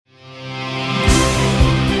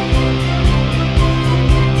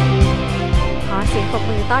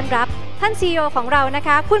ต้อนรับท่าน CEO ของเรานะค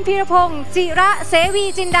ะคุณพีรพงษ์จิระเสวี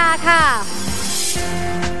จินดาค่ะ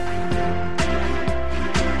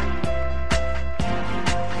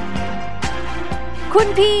คุณ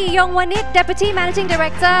พียงวณิช Deputy Managing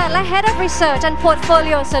Director และ Head of Research and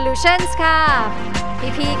Portfolio Solutions ค่ะ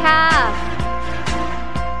พีค่ะ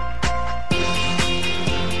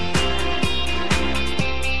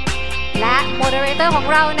และโมเดเลเตอร์ของ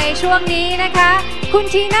เราในช่วงนี้นะคะคุณ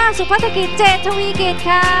ทีน่าสุภัทกิจเจตทวีกิจ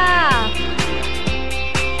ค่ะ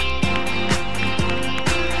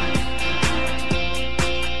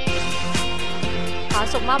ขอ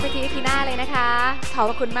ส่งมอบไปที่ทีน่าเลยนะคะขอ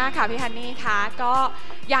บคุณมากค่ะพี่ฮันนี่ค่ะก็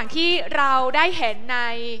อย่างที่เราได้เห็นใน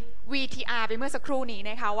VTR ไปเมื่อสักครู่นี้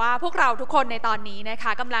นะคะว่าพวกเราทุกคนในตอนนี้นะค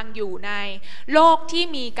ะกำลังอยู่ในโลกที่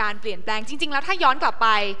มีการเปลี่ยนแปลงจริงๆแล้วถ้าย้อนกลับไป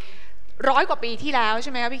100 กว่าปีที่แล้วใ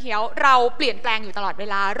ช่ไหมคะพี่เขียวเราเปลี่ยนแปลงอยู่ตลอดเว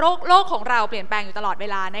ลาโลกของเราเปลี่ยนแปลงอยู่ตลอดเว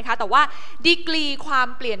ลานะคะแต่ว่าดีกรีความ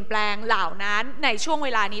เปลี่ยนแปลงเหล่านั้นในช่วงเว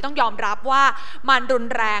ลานี้ต้องยอมรับว่ามันรุน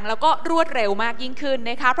แรงแล้วก็รวดเร็วมากยิ่งขึ้น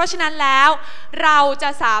นะคะเพราะฉะนั้นแล้วเราจะ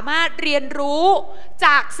สามารถเรียนรู้จ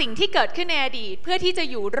ากสิ่งที่เกิดขึ้นในอดีตเพื่อที่จะ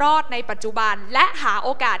อยู่รอดในปัจจุบันและหาโอ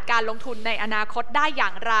กาสการลงทุนในอนาคตได้อย่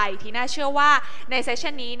างไรที่น่าเชื่อว่าในเซสชั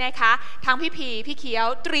นนี้นะคะทั้งพี่เขียว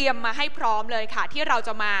เตรียมมาให้พร้อมเลยค่ะที่เรา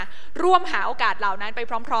จะมาร่วมหาโอกาสเหล่านั้นไป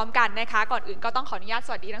พร้อมๆกันนะคะก่อนอื่นก็ต้องขออนุญาตส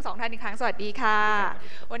วัสดีทั้งสองท่านอีกครั้งสวัสดีค่ะ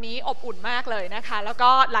วันนี้อบอุ่นมากเลยนะคะแล้วก็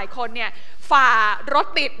หลายคนเนี่ยฝ่ารถ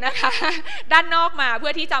ติดนะคะด้านนอกมาเพื่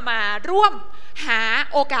อที่จะมาร่วมหา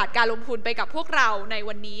โอกาสการลงทุนไปกับพวกเราใน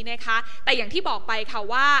วันนี้นะคะแต่อย่างที่บอกไปค่ะ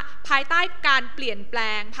ว่าภายใต้การเปลี่ยนแปล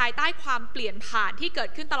งภายใต้ความเปลี่ยนผ่านที่เกิด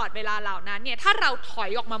ขึ้นตลอดเวลาเหล่านั้นเนี่ยถ้าเราถอย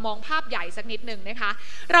ออกมามองภาพใหญ่สักนิดหนึ่งนะคะ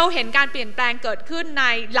เราเห็นการเปลี่ยนแปลงเกิดขึ้นใน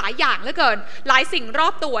หลายอย่างเหลือเกินหลายสิ่งรอ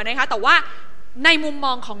บตัวนะคะแต่ว่าในมุมม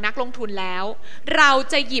องของนักลงทุนแล้วเรา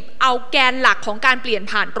จะหยิบเอาแกนหลักของการเปลี่ยน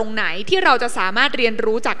ผ่านตรงไหนที่เราจะสามารถเรียน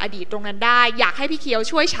รู้จากอดีตตรงนั้นได้อยากให้พี่เคียว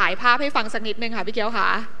ช่วยฉายภาพให้ฟังสักนิดนึงค่ะพี่เคียวค่ะ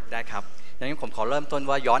ได้ครับดังนั้นผมขอเริ่มต้น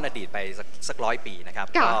ว่าย้อนอดีตไปสัก100 ปีนะครับ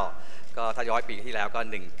ก็ถ้าย้อนปีที่แล้วก็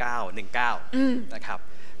1919นะครับ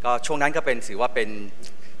ก็ช่วงนั้นก็เป็นถือว่าเป็น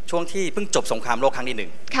ช่วงที่เพิ่งจบสงครามโลกครั้งที่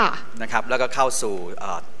1นะครับแล้วก็เข้าสู่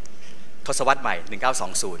ทศวรรษใหม่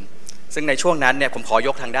1920ซึ่งในช่วงนั้นเนี่ยผมขอย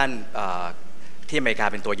กทางด้านที่อเมริกา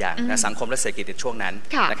เป็นตัวอย่างนะสังคมและเศรษฐกิจในช่วงนั้น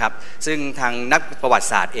นะครับซึ่งทางนักประวัติ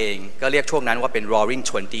ศาสตร์เองก็เรียกช่วงนั้นว่าเป็น Roaring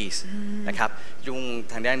Twenties นะครับยุ่ง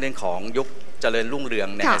ทางด้านเรื่องของยุคเจริญรุ่งเรือง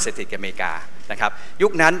ในเศรษฐกิจอเมริกานะครับยุ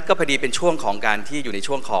คนั้นก็พอดีเป็นช่วงของการที่อยู่ใน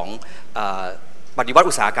ช่วงของปฏิวัติ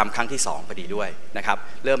อุตสาหกรรมครั้งที่2พอดีด้วยนะครับ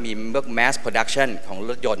เริ่มมีmass production ของ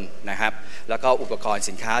รถยนต์นะครับแล้วก็อุปกรณ์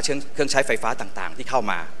สินค้าเครื่องใช้ไฟฟ้าต่างๆที่เข้า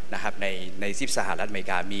มานะครับในสหรัฐอเมริ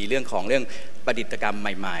กามีเรื่องประดิษฐกรรม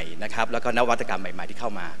ใหม่ๆนะครับแล้วก็นวัตกรรมใหม่ๆที่เข้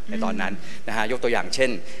ามาในตอนนั้นนะฮะยกตัวอย่างเช่น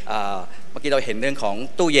เมื่อกี้เราเห็นเรื่องของ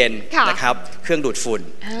ตู้เย็นนะครับเครื่องดูดฝุ่น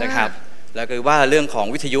นะครับแล้วก็ว่าเรื่องของ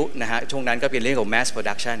วิทยุนะฮะช่วงนั้นก็เป็นเรื่องของ mass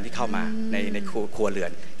production ที่เข้ามาในครัวเรือ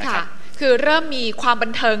นนะครับคือเริ่มมีความบั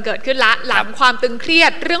นเทิงเกิดขึ้นละหลังความตึงเครีย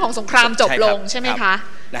ดเรื่องของสงครามจบลงใช่ไหมคะ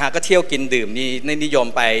นะฮะก็เที่ยวกินดื่มนี่นิยม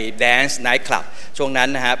ไปแดนซ์ไนท์คลับช่วงนั้น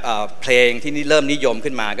นะครับเพลงที่เริ่มนิยม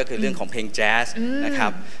ขึ้นมาก็คือเรื่องของเพลงแจ๊สนะครั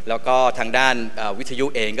บแล้วก็ทางด้านวิทยุ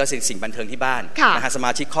เองก็สิ่งบันเทิงที่บ้านนะฮะสม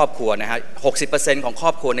าชิกครอบครัวนะฮะ 60% ของคร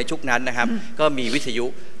อบครัวในยุคนั้นนะครับก็มีวิทยุ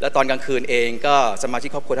แล้วตอนกลางคืนเองก็สมาชิก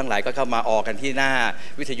ครอบครัวทั้งหลายก็เข้ามาออกกันที่หน้า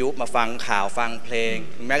วิทยุมาฟังข่าวฟังเพลง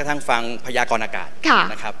แม้กระทั่งฟังพยากรณ์อากาศ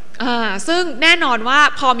นะครับซึ่งแน่นอนว่า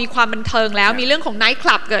พอมีความบันเทิงแล้วมีเรื่องของไนท์ค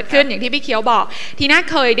ลับเกิดขึ้นอย่างที่พี่เคียวบอกทีน่า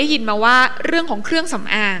เคยได้ยินมาว่าเรื่องของเครื่องส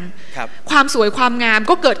ำอางความสวยความงาม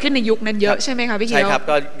ก็เกิดขึ้นในยุคนั้นเยอะใช่ไหมคะพี่เคียวใช่ครับ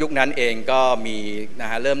ก็ยุคนั้นเองก็มีนะ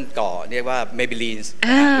ฮะเริ่มก่อเรียกว่า Maybelline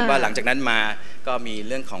หรือว่าหลังจากนั้นมาก็มี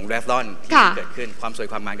เรื่องของ Revlon ที่เกิดขึ้นความสวย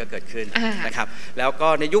ความงามก็เกิดขึ้นนะครับแล้วก็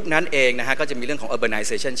ในยุคนั้นเองนะฮะก็จะมีเรื่องของ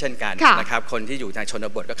urbanization เช่นกันนะครับคนที่อยู่ในชน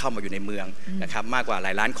บทก็เข้ามาอยู่ในเมืองนะครับมากกว่าหล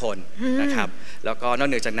ายล้านคนนะครับแล้วก็นอก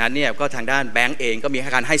เหนือจากนั้นเนี่ยก็ทางด้านแบงก์เองก็มี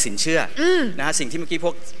การให้สินเชื่อนะฮะสิ่งที่เมื่อกี้พ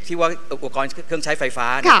วกที่ว่าอุปกรณ์เครื่องใช้ไฟฟ้า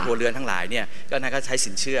ในครัวเรือนทั้งหลายเนี่ยก็น่าก็ใช้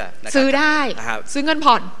สินเชื่อซื้อได้ซื้อเงิน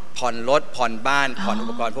ผ่อนรถผ่อนบ้านผ่อนอุ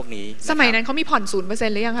ปกรณ์พวกนี้สมัยนั้นเขามีผ่อน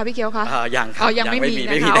 0% หรือยังคะพี่เคียวคะยังครับยังไม่มี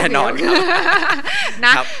แน่นอนครับน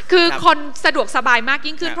ะคือคนสะดวกสบายมาก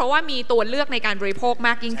ยิ่งขึ้นเพราะว่ามีตัวเลือกในการบริโภคม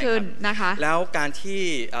ากยิ่งขึ้นนะคะแล้วการที่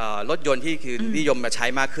รถยนต์ที่คือนิยมมาใช้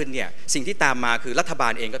มากขึ้นเนี่ยสิ่งที่ตามมาคือรัฐบา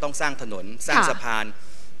ลเองก็ต้องสร้างถนนสร้างสะพาน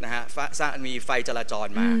นะฮะสร้างมีไฟจราจร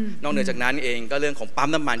มานอกเหนือจากนั้นเองก็เรื่องของปั๊ม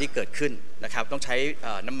น้ำมันที่เกิดขึ้นนะครับต้องใช้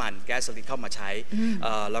น้ำมันแก๊สโซลิดเข้ามาใช้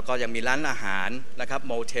แล้วก็ยังมีร้านอาหารนะครับ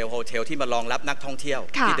โมเทลโฮเทลที่มารองรับนักท่องเที่ยว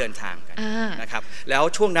ที่เดินทางกันนะครับแล้ว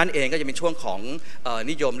ช่วงนั้นเองก็จะเป็นช่วงของ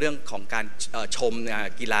นิยมเรื่องของการชม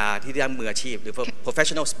กีฬาที่ด้านมืออาชีพหรือ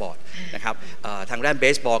professional sport นะครับทางด้านเบ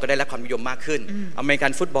สบอลก็ได้รับความนิยมมากขึ้นอเมริกั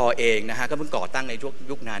นฟุตบอลเองนะฮะก็เพิ่งก่อตั้งใน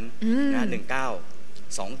ยุคนั้นนะ1922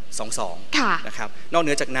นะครับนอกเห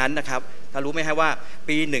นือจากนั้นนะครับถ้ารู้ไหมฮะว่า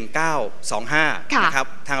ปี1925นะครับ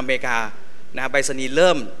ทางอเมริกานะไปรษณีย์เ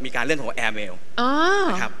ริ่มมีการเรื่องของแอร์เมล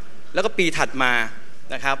นะครับแล้วก็ปีถัดมา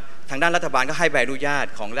นะครับทางด้านรัฐบาลก็ให้ใบอนุญาต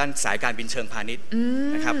ของด้านสายการบินเชิงพาณิชย์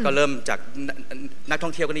นะครับก็เริ่มจากนักท่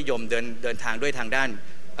องเที่ยวก็นิยมเดินทางด้วยทางด้าน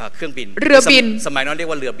เครื่องบินเรือบินสมัยนั้นเรีย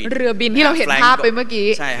กว่าเรือบินที่เราเห็นภาพไปเมื่อกี้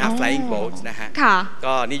ใช่ฮะ flying boat นะฮะ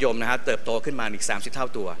ก็นิยมนะฮะเติบโตขึ้นมาอีก30 เท่า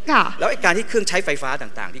ตัวแล้วการที่เครื่องใช้ไฟฟ้า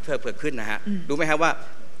ต่างๆที่เพิ่มขึ้นนะฮะรู้ไหมครับว่า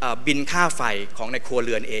บินค่าไฟของในครัวเ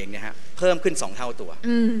รือนเองเนี่ยฮะเพิ่มขึ้น2 เท่าตัว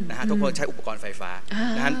นะฮะทุกคนใช้อุปกรณ์ไฟฟ้า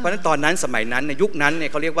นะฮะเพราะฉะนั้นตอนนั้นสมัยนั้นในยุคนั้นเนี่ย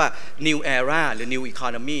เขาเรียกว่า new era หรือ new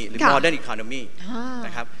economy หรือ modern economy น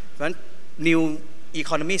ะครับเพราะฉะนั้น new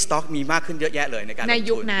economy stock มีมากขึ้นเยอะแยะเลยในการลง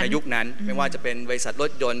ทุนในยุคนั้นไม่ว่าจะเป็นบริษัทร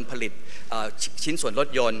ถยนต์ผลิตชิ้นส่วนรถ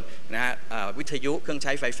ยนต์นะฮะวิทยุเครื่องใ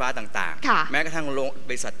ช้ไฟฟ้าต่างๆแม้กระทั่ง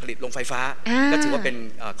บริษัทผลิตโรงไฟฟ้าก็ถือว่าเป็น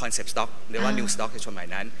concept stock หรือว่า new stock ในช่วง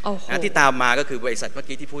นั้นที่ตามมาก็คือบริษัทเมื่อ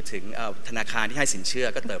กี้ที่พูดถึงธนาคารที่ให้สินเชื่อ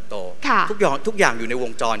ก็เติบโตทุกอย่างอยู่ในว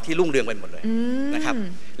งจรที่รุ่งเรืองไปหมดเลยนะครับ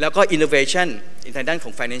แล้วก็ innovationในด้านข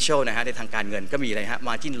อง financial นะฮะในทางการเงินก็มีอะไรฮะ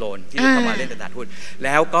margin loan ที่เข้ามาเล่นตลาดหุ้นแ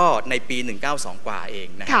ล้วก็ในปี192กว่าเอง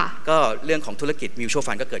นะก็เรื่องของธุรกิจ mutual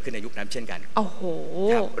fund ก็เกิดขึ้นในยุคนั้นเช่นกันโอ้โห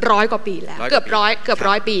100 กว่าปีแล้วเกือบ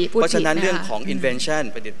ร้อยปีเพราะฉะนั้นเรื่องของ invention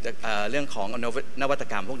ประดิษฐ์เรื่องของนวัต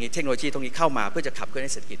กรรมพวกนี้เทคโนโลยีพวกนี้เข้ามาเพื่อจะขับเคลื่อนใ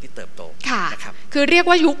ห้เศรษฐกิจที่เติบโตนะครับคือเรียก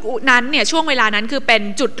ว่ายุคนั้นเนี่ยช่วงเวลานั้นคือเป็น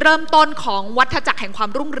จุดเริ่มต้นของวัฏจักรแห่งความ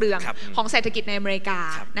รุ่งเรืองของเศรษฐกิจในอเมริกา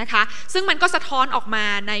นะคะซึ่งมันก็สะท้อนออกมา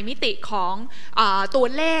ในมิติของตัว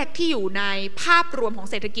เลขที่อยู่ในภาพรวมของ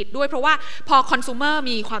เศรษฐกิจด้วยเพราะว่าพอคอน sumer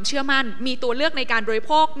มีความเชื่อมั่นมีตัวเลือกในการบริโ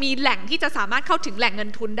ภคมีแหล่งที่จะสามารถเข้าถึงแหล่งเงิน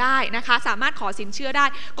ทุนได้นะคะสามารถขอสินเชื่อได้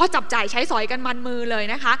ก็จับจ่ายใช้สอยกันมันมือเลย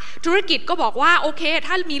นะคะธุรกิจก็บอกว่าโอเค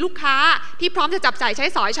ถ้ามีลูกค้าที่พร้อมจะจับจ่ายใช้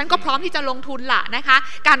สอยฉันก็พร้อมที่จะลงทุนละนะคะ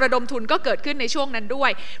การระดมทุนก็เกิดขึ้นในช่วงนั้นด้ว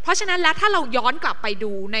ยเพราะฉะนั้นแล้วถ้าเราย้อนกลับไป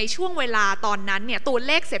ดูในช่วงเวลาตอนนั้นเนี่ยตัวเ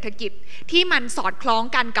ลขเศรษฐกิจที่มันสอดคล้อง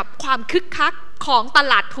กันกับความคึกคักของต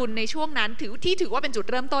ลาดทุนในช่วงนั้นถือว่าเป็นจุด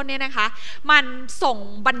เริ่มต้นเนี่ยนะคะมันส่ง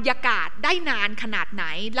บรรยากาศได้นานขนาดไหน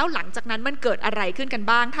แล้วหลังจากนั้นมันเกิดอะไรขึ้นกัน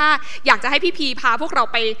บ้างถ้าอยากจะให้พี่พีพาพวกเรา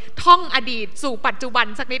ไปท่องอดีตสู่ปัจจุบัน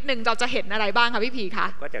สักนิดนึงเราจะเห็นอะไรบ้างคะพี่พีคะ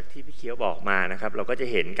ก็จากที่พี่เคี้ยวบอกมานะครับเราก็จะ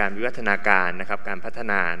เห็นการวิวัฒนาการนะครับการพัฒ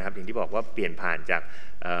นานะครับอย่างที่บอกว่าเปลี่ยนผ่านจาก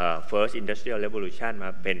first industrial revolution มา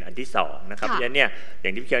เป็นอันที่2นะครับเพราะฉะนั้นเนี่ยอย่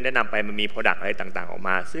างที่พี่เคี้ยวแนะนำไปมันมี product อะไรต่างๆออกม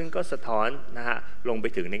าซึ่งก็สะท้อนนะฮะลงไป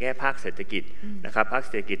ถึงในแง่ภาคเศรษฐกิจนะครับภาคเ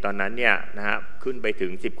ศรษฐกิจตอนนั้นเนี่ยนะฮะขึ้นไปถึ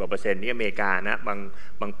ง10 กว่า%ที่อเมริกานะ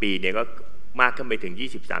บางปีเนี่ยก็มากขึ้นไปถึง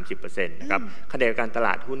 20-30% นะครับขณะเดียวกันตล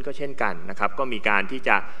าดหุ้นก็เช่นกันนะครับก็มีการที่จ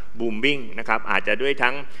ะบูมบิ้งนะครับอาจจะด้วย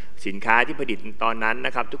ทั้งสินค้าที่ผลิตตอนนั้นน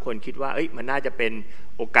ะครับทุกคนคิดว่ามันน่าจะเป็น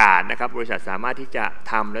โอกาสนะครับบริษัทสามารถที่จะ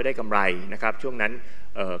ทำแล้วได้กำไรนะครับช่วงนั้น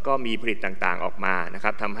ก็มีผลิตต่างๆออกมานะค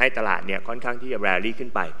รับทำให้ตลาดเนี่ยค่อนข้างที่จะแรลลี่ขึ้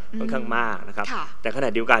นไปค่อนข้างมากนะครับแต่ขณะ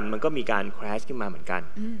เดียวกันมันก็มีการ crash ขึ้นมาเหมือนกัน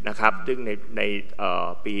นะครับซึ่งใน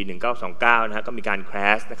ปี1929นะฮะก็มีการ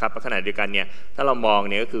crash นะครับขณะเดียวกันเนี่ยถ้าเรามอง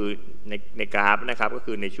เนี่ยก็คือในกราฟนะครับก็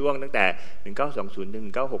คือในช่วงตั้งแต่1920ถึง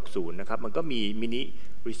1960นะครับมันก็มีมินิ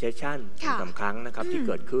recession 2-3 ครั้งนะครับที่เ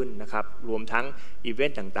กิดขึ้นนะครับรวมทั้งอีเวน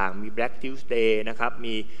ต์ต่างๆมี Black Tuesday นะครับ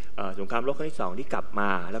มีสงครามโลกครั้งที่2ที่กลับมา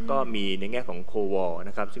แล้วก็มีในแง่ของ Cold War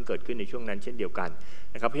นะครับซึ่งเกิดขึ้นในช่วงนั้นเช่นเดียวกัน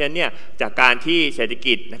นะครับเพราะฉะนั้นเนี่ยจากการที่เศรษฐ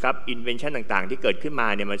กิจนะครับ invention ต่างๆที่เกิดขึ้นมา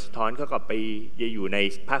เนี่ยมันสะท้อนเข้ากับไปอยู่ใน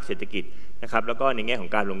ภาคเศรษฐกิจนะครับแล้วก็ในแง่ขอ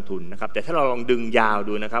งการลงทุนนะครับแต่ถ้าเราลองดึงยาว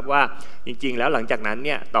ดูนะครับว่าจริงๆแล้วหลังจากนั้นเ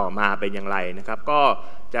นี่ยต่อมาเป็นอย่างไรนะครับก็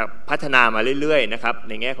จะพัฒนามาเรื่อยๆนะครับ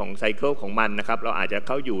ในแง่ของไซเคิลของมันนะครับเราอาจจะเ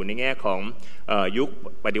ข้าอยู่ในแง่ของยุค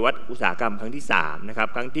ปฏิวัติอุตสาหกรรมครั้งที่3นะครับ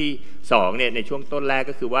ครั้งที่2เนี่ยในช่วงต้นแรก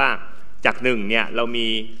ก็คือว่าจาก1เนี่ยเรามี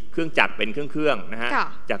เครื่องจักรเป็นเครื่องนะฮะ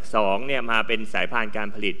จาก2เนี่ยมาเป็นสายพานการ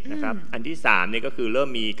ผลิตนะครับอันที่3เนี่ยก็คือเริ่ม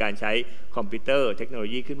มีการใช้คอมพิวเตอร์เทคโนโล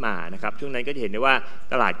ยีขึ้นมานะครับช่วงนั้นก็จะเห็นได้ว่า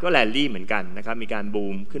ตลาดก็แรลลี่เหมือนกันนะครับมีการบู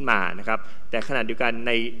มขึ้นมานะครับแต่ขณะเดียวกัน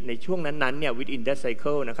ในช่วงนั้นๆเนี่ย within that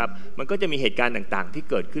cycle นะครับมันก็จะมีเหตุการณ์ต่างๆที่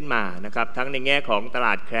เกิดขึ้นมานะครับทั้งในแง่ของตล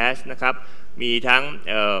าด crash นะครับมีทั้ง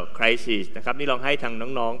crisis นะครับนี่ลองให้ทาง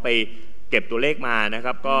น้องๆไปเก็บตัวเลขมานะค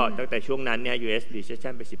รับก็ตั้งแต่ช่วงนั้นเนี่ย US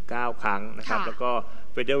recession ไป19 ครั้งนะครับแล้วก็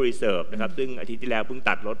Federal Reserve นะครับซึ่งอาทิตย์ที่แล้วเพิ่ง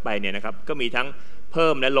ตัดลดไปเนี่ยนะครับก็มีทั้ง เพิ่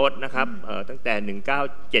มและลดนะครับตั้งแต่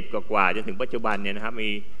197กว่าจนถึงปัจจุบันเนี่ยนะครับ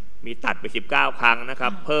มีตัดไป19ครั้งนะครั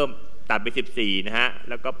บเพิ่มตัดไป14นะฮะ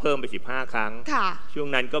แล้วก็เพิ่มไป15ครั้งช่วง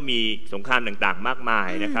นั้นก็มีสงครามต่างๆมากมาย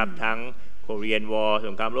นะครับทั้งโคเรียนวอร์ส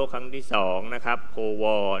งครามโลกครั้งที่2นะครับโคว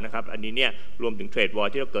อร์นะครับอันนี้เนี่ยรวมถึงเทรดวอ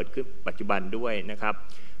ร์ที่เราเกิดขึ้นปัจจุบันด้วยนะครับ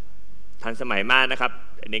ทันสมัยมากนะครับ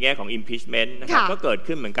ในแง่ของ impeachment นะครับก็เกิด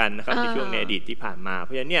ขึ้นเหมือนกันนะครับในช่วงในอดีตที่ผ่านมาเพร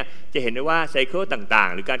าะฉะนั้นเนี่ยจะเห็นได้ว่าไซเคิลต่าง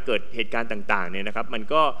ๆหรือการเกิดเหตุการณ์ต่างๆเนี่ยนะครับมัน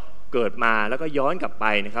ก็เกิดมาแล้วก็ย้อนกลับไป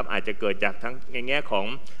นะครับอาจจะเกิดจากทั้งในแง่ของ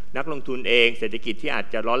นักลงทุนเองเศรษฐกิจที่อาจ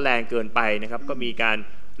จะร้อนแรงเกินไปนะครับก็มีการ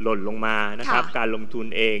หล่นลงมานะครับการลงทุน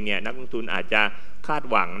เองเนี่ยนักลงทุนอาจจะคาด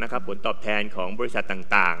หวังนะครับผลตอบแทนของบริษัท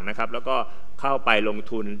ต่างๆนะครับแล้วก็เข้าไปลง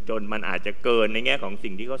ทุนจนมันอาจจะเกินในแง่ของ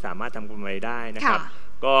สิ่งที่เขาสามารถทำกำไรได้นะครับ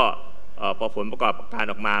ก็พอผลประกอบการ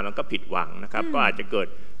ออกมามันก็ผิดหวังนะครับก็อาจจะเกิด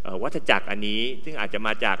วัฏจักรอันนี้ซึ่งอาจจะม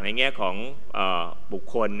าจากในแง่ของบุค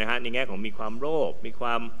คลนะฮะในแง่ของมีความโลภมีคว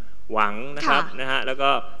ามหวังนะครับนะฮะแล้วก็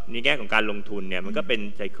ในแง่ของการลงทุนเนี่ยมันก็เป็น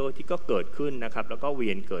ไซเคิลที่ก็เกิดขึ้นนะครับแล้วก็เวี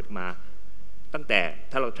ยนเกิดมาตั้งแต่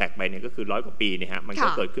ถ้าเราแทร็กไปเนี่ยก็คือ100 กว่าปีเนี่ยฮะมันก็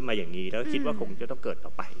เกิดขึ้นมาอย่างนี้แล้วคิดว่าคงจะต้องเกิดต่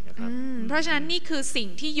อไปนะครับเพราะฉะนั้นนี่คือสิ่ง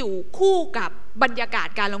ที่อยู่คู่กับบรรยากาศ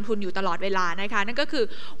การลงทุนอยู่ตลอดเวลานะคะนั่นก็คือ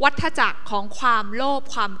วัฏจักรของความโลภ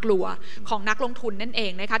ความกลัวของนักลงทุนนั่นเอ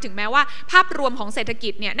งนะคะถึงแม้ว่าภาพรวมของเศรษฐกิ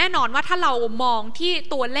จเนี่ยแน่นอนว่าถ้าเรามองที่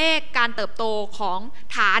ตัวเลขการเติบโตของ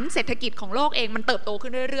ฐานเศรษฐกิจของโลกเองมันเติบโตขึ้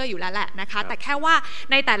นเรื่อยๆอยู่แล้วแหละนะคะแต่แค่ว่า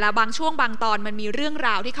ในแต่ละบางช่วงบางตอนมันมีเรื่องร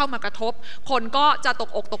าวที่เข้ามากระทบคนก็จะตก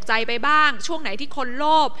อกตกใจไปบ้างช่วงไหนที่คนโล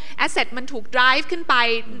ภแอสเซทมันถูก drive ขึ้นไป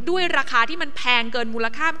ด้วยราคาที่มันแพงเกินมูล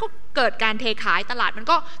ค่ามันก็เกิดการเทขายตลาดมัน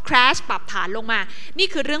ก็ crash ปรับฐานลงมานี่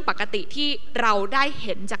คือเรื่องปกติที่เราได้เ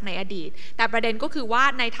ห็นจากในอดีตแต่ประเด็นก็คือว่า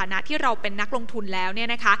ในฐานะที่เราเป็นนักลงทุนแล้วเนี่ย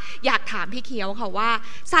นะคะอยากถามพี่เขียวค่ะว่า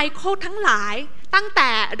ไซเคิลทั้งหลายตั้งแต่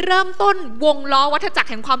เริ่มต้นวงล้อวัฏจักร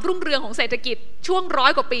แห่งความรุ่งเรืองของเศรษฐกิจช่วง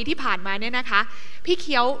100 กว่าปีที่ผ่านมาเนี่ยนะคะพี่เ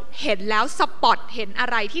ขียวเห็นแล้วสปอตเห็นอะ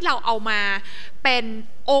ไรที่เราเอามาเป็น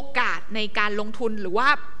โอกาสในการลงทุนหรือว่า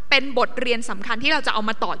เป็นบทเรียนสำคัญที่เราจะเอา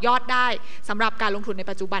มาต่อยอดได้สำหรับการลงทุนใน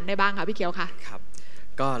ปัจจุบันได้บ้างคะพี่เขียวคะครับ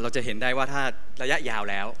ก็เราจะเห็นได้ว่าถ้าระยะยาว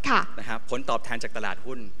แล้วนะครับผลตอบแทนจากตลาด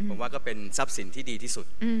หุ้นผมว่าก็เป็นทรัพย์สินที่ดีที่สุด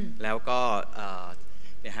แล้วก็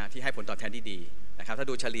เนี่ยฮะที่ให้ผลตอบแทนที่ดีนะครับถ้า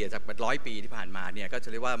ดูเฉลี่ยจาก100 ปีที่ผ่านมาเนี่ยก็จะ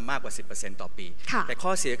เรียกว่ามากกว่า 10% ต่อปีแต่ข้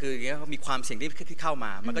อเสียคืออย่างเงี้ยมีความเสี่ยงที่เข้าม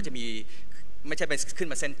ามันก็จะมีไม่ใช่เป็นขึ้น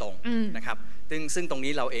มาเส้นตรงนะครับซึ่งตรง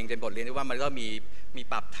นี้เราเองเป็นบทเรียนที่ว่ามันก็มี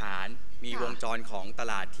ปรับฐานมีวงจรของต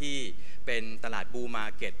ลาดที่เป็นตลาดบูมา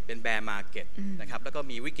ร์เก็ตเป็นแบร์มาร์เก็ตนะครับแล้วก็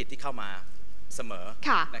มีวิกฤตที่เข้ามาเสมอ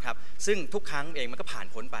นะครับซึ่งทุกครั้งเองมันก็ผ่าน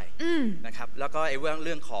พ้นไปนะครับแล้วก็เ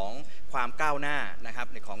รื่องของความก้าวหน้านะครับ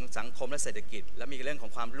ในของสังคมและเศรษฐกิจแล้วมีเรื่องขอ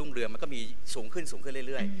งความรุ่งเรืองมันก็มีสูงขึ้น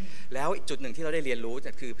เรื่อยๆแล้วอีกจุดหนึ่งที่เราได้เรียนรู้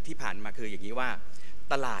คือที่ผ่านมาคืออย่างนี้ว่า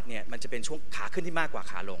ตลาดเนี่ยมันจะเป็นช่วงขาขึ้นที่มากกว่า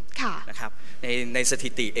ขาลงนะครับในสถิ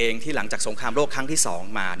ติเองที่หลังจากสงครามโลกครั้งที่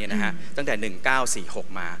2มาเนี่ยนะฮะตั้งแต่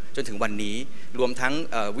1946มาจนถึงวันนี้รวมทั้ง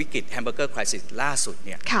วิกฤตแฮมเบอร์เกอร์ไครซิสล่าสุดเ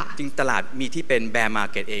นี่ยจริงตลาดมีที่เป็นแบร์มา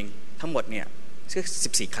ร์เก็ตเองทั้งหมดเนี่ย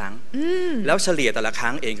14 ครั้งแล้วเฉลี่ยแต่ละค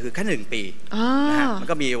รั้งเองคือแค่1 ปีนะฮะมัน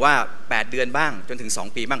ก็มีว่า8 เดือนบ้างจนถึง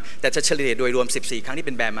2 ปีบ้างแต่จะเฉลี่ยโดยรวม14 ครั้งที่เ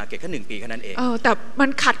ป็นแบร์มาร์เก็ตแค่1 ปีแค่นั้นเองแต่มัน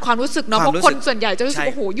ขัดความรู้สึกเนาะเพราะคนส่วนใหญ่จะรู้สึกโ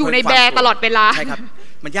อ้โหอยู่ในแบร์ตลอดเวลาใช่ครับ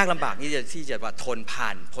มันยากลำบากที่จะว่าทนผ่า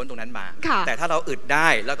นพ้นตรงนั้นมาแต่ถ้าเราอึดได้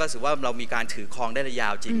แล้วก็ถือว่าเรามีการถือครองได้ระยะยา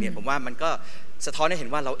วจริงเนี่ยผมว่ามันก็สะท้อนให้เห็น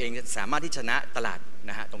ว่าเราเองสามารถที่ชนะตลาด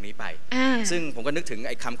นะฮะตรงนี้ไปซึ่งผมก็นึกถึงไ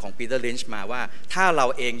อ้คำของปีเตอร์ลินช์มาว่าถ้าเรา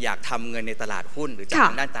เองอยากทำเงินในตลาดหุ้นหรือจากท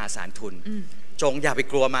างด้านตราสารทุนจงอย่าไป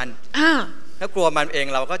กลัวมันถ้ากลัวมันเอง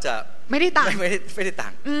เราก็จะไม่ได้ต่า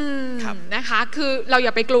งนะคะคือเราอย่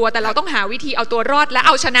าไปกลัวแต่เราต้องหาวิธีเอาตัวรอดและเ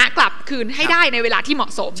อาชนะกลับคืนให้ได้ในเวลาที่เหมา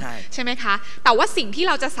ะสมใช่ไหมคะแต่ว่าสิ่งที่เ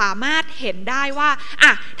ราจะสามารถเห็นได้ว่า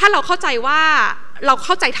ถ้าเราเข้าใจว่าเราเ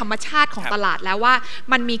ข้าใจธรรมชาติของตลาดแล้วว่า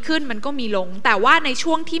มันมีขึ้นมันก็มีลงแต่ว่าใน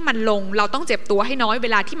ช่วงที่มันลงเราต้องเจ็บตัวให้น้อยเว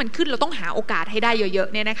ลาที่มันขึ้นเราต้องหาโอกาสให้ได้เยอะ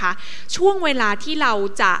ๆเนี่ยนะคะช่วงเวลาที่เรา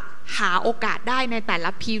จะหาโอกาสได้ในแต่ละ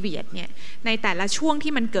period เนี่ยในแต่ละช่วง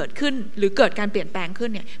ที่มันเกิดขึ้นหรือเกิดการเปลี่ยนแปลงขึ้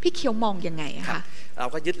นเนี่ยพี่เคียวมองยังไงคะเรา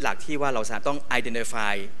ก็ยึดหลักที่ว่าเราสามารถต้อง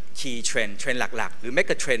identify key trend หลักๆหรือ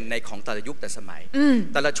mega trend ในของแต่ละยุคแต่สมัย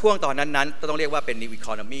แต่ละช่วงตอนนั้นๆต้องเรียกว่าเป็น new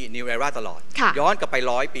economy new era ตลอดย้อนกลับไป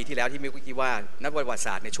100 ปีที่แล้วที่มิวคิดว่านักประวัติศ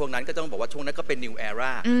าสตร์ในช่วงนั้นก็ต้องบอกว่าช่วงนั้นก็เป็น new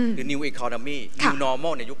era หรือ new economy new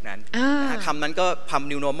normal ในยุคนั้นคำนั้นก็ค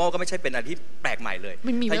ำ new normal ก็ไม่ใช่เป็นอะไรที่แปลกใหม่เลย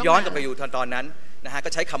ถ้าย้อนกลับไปอยู่ตอนนั้น นะฮะก็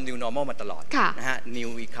ใช้คำ new normal มาตลอดนะฮะ new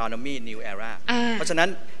economy new era เพราะฉะนั้น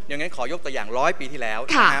อย่างนั้นขอยกตัวอย่าง100 ปีที่แล้ว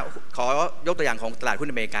นะฮะขอยกตัวอย่างของตลาดหุ้น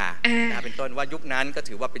อเมริกานะเป็นต้นว่ายุคนั้นก็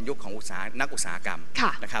ถือว่าเป็นยุคของนักอุตสาหกรรม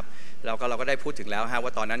นะครับเราก็ได้พูดถึงแล้วฮะว่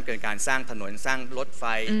าตอนนั้นเกิดการสร้างถนนสร้างรถไฟ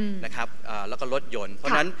นะครับแล้วก็รถยนต์เพราะ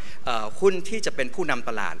ฉะนั้นหุ้นที่จะเป็นผู้นำ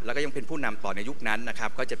ตลาดแล้วก็ยังเป็นผู้นำต่อในยุคนั้นนะครับ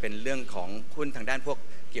ก็จะเป็นเรื่องของหุ้นทางด้านพวก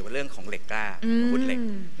เกี่ยวกับเรื่องของเหล็กกล้าหุ้นเหล็ก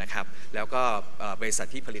นะครับแล้วก็บริษัท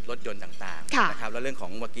ที่ผลิตรถยนต์ต่างๆนะครับแล้วเรื่องขอ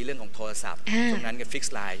งเมื่อกี้เรื่องของโทรศัพท์ช่วงนั้นกับฟิก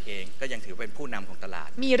ซ์ไลน์เองก็ยังถือเป็นผู้นำของตลาด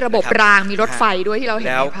มีระบบรางมีรถไฟด้วยที่เราเห็น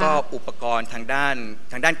แล้วก็อุปกรณ์ทางด้าน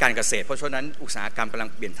การเกษตรเพราะฉะนั้นอุตสาหกรรมกำลัง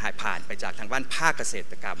เปลี่ยนถ่ายผ่านไปจากทางด้านภาคเกษ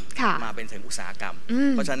ตรกรรมมาเป็นถึงอุตสาหกรรม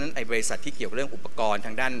เพราะฉะนั้นไอ้บริษัทที่เกี่ยวกับเรื่องอุปกรณ์ท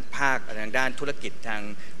างด้านภาคทางด้านธุรกิจทาง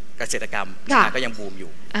เกษตรกรรมก็ยังบูมอ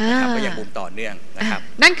ยู่นะครับก็ยังบูมต่อเนื่องนะครับ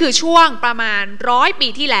นั่นคือช่วงประมาณ100 ปี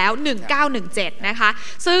ที่แล้ว1917นะคะ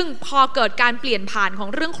ซึ่งพอเกิดการเปลี่ยนผ่านของ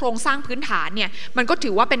เรื่องโครงสร้างพื้นฐานเนี่ยมันก็ถื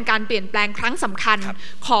อว่าเป็นการเปลี่ยนแปลงครั้งสำคัญ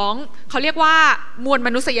ของเขาเรียกว่ามวลม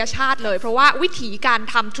นุษยชาติเลยเพราะว่าวิธีการ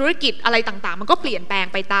ทำธุรกิจอะไรต่างๆมันก็เปลี่ยนแปลง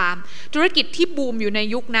ไปตามธุรกิจที่บูมอยู่ใน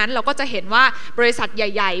ยุคนั้นเราก็จะเห็นว่าบริษัทใ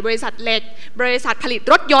หญ่ๆบริษัทเหล็กบริษัทผลิต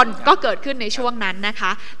รถยนต์ก็เกิดขึ้นในช่วงนั้นนะค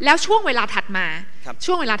ะแล้วช่วงเวลาถัดมา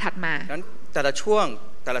นั้นแต่ละช่วง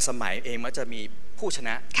แต่ละสมัยเองมันจะมีผู้ชน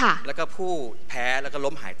ะแล้วก็ผู้แพ้แล้วก็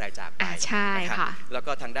ล้มหายตายจากไปใช่ค่ะแล้ว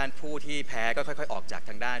ก็ทางด้านผู้ที่แพ้ก็ค่อยๆออกจาก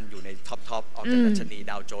ทางด้านอยู่ในท็อปออกจากดัชนี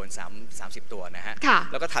ดาวโจนส์30 ตัวนะฮะ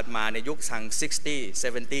แล้วก็ถัดมาในยุคทาง60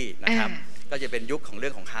 70นะครับก็จะเป็นยุคของเรื่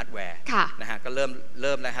องของฮาร์ดแวร์นะฮะก็เริ่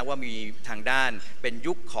มแล้วฮะว่ามีทางด้านเป็น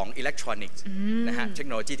ยุคของอิเล็กทรอนิกส์นะฮะเทคโ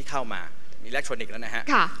นโลยีที่เข้ามาอิเล็กทรอนิกส์แล้วนะฮะ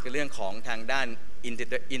คือเรื่องของทางด้าน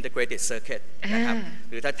integrated circuit นะครับ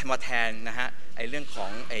หรือถ้ามาแทนนะฮะไอเรื่องขอ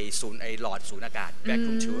งไอหลอดสูญอากาศ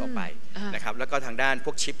vacuum tube ออกไปนะครับแล้วก็ทางด้านพ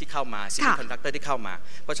วกชิปที่เข้ามา semiconductor ที่เข้ามา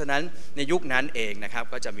เพราะฉะนั้นในยุคนั้นเองนะครับ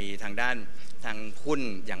ก็จะมีทางด้านทางหุ้น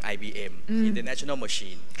อย่าง IBM International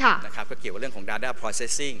Machine นะครับก็เกี่ยวกับเรื่องของ data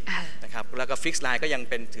processing นะครับแล้วก็ fixed line ก็ยัง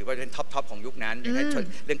เป็นถือว่าเป็นท็อปของยุคนั้นอย่างเ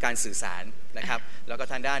รื่องการสื่อสารนะครับแล้วก็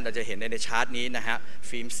ทางด้านเราจะเห็นในชาร์ตนี้นะฮะ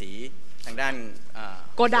ฟิล์มสีทางด้าน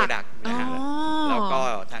โกดักนะฮะแล้วก็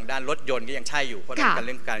ทางด้านรถยนต์ก็ยังใช่อยู่เพราะเ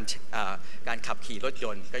รื่องการขับขี่รถย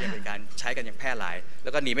นต์ก็ยังเป็นการใช้กันอย่างแพร่หลายแล้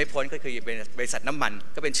วก็หนีไม่พ้นก็คือเป็นบริษัทน้ำมัน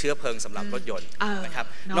ก็เป็นเชื้อเพลิงสำหรับรถยนต์นะครับ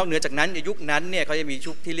นอกเหนือจากนั้นในยุคนั้นเนี่ยเขาจะมี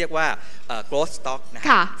ยุคที่เรียกว่า growth stock นะฮ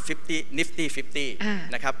ะNifty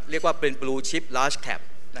 50นะครับเรียกว่าเป็น blue chip large cap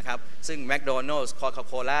นะครับซึ่ง McDonald's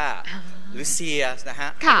Coca-Cola หรือ Sears นะฮะ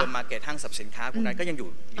ซูเปอร์มาร์เก็ตห้างสรรพสินค้าพวกนั้นก็ยังอยู่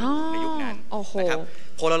ในยุคนั้นนะครับ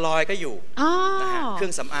โพลารอยก็อยู่นะฮะเครื่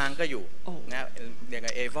องสำอางก็อยู่นะอย่าง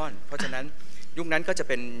เอวอนเพราะฉะนั้นยุคนั้นก็จะ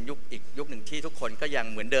เป็นอีกยุคหนึ่งที่ทุกคนก็ยัง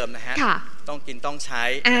เหมือนเดิมนะฮะต้องกินต้องใช้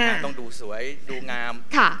นะฮะต้องดูสวยดูงาม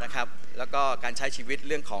นะครับแล้วก็การใช้ชีวิตเ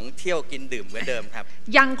รื่องของเที่ยวกินดื่มเหมือนเดิมครับ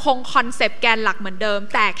ยังคงคอนเซปต์แกนหลักเหมือนเดิม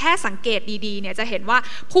แต่แค่สังเกตดีๆเนี่ยจะเห็นว่า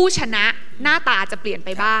ผู้ชนะหน้าตาจะเปลี่ยนไป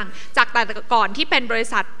บ้างจากแต่ก่อนที่เป็นบริ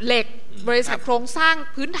ษัทเหล็กบริษัทโครงสร้าง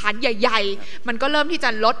พื้นฐานใหญ่ๆมันก็เริ่มที่จะ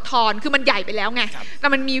ลดทอนคือมันใหญ่ไปแล้วไงแต่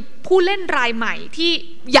มันมีผู้เล่นรายใหม่ที่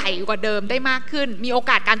ใหญ่กว่าเดิมได้มากขึ้นมีโอ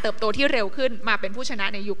กาสการเติบโตที่เร็วขึ้นมาเป็นผู้ชนะ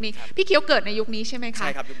ในยุคนี้พี่เคี้ยวเกิดในยุคนี้ใช่ไหมคะใ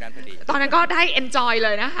ช่ครับยุคนั้นพอดีตอนนั้นก็ได้ enjoy เล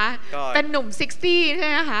ยนะคะเป็นหนุ่ม60ใช่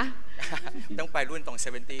ไหมคะต้องไปรุ่นตรง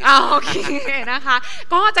70โอเคนะคะ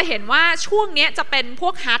ก็จะเห็นว่าช่วงนี้จะเป็นพว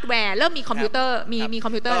กฮาร์ดแวร์เริ่มมีคอมพิวเตอร์มีคอ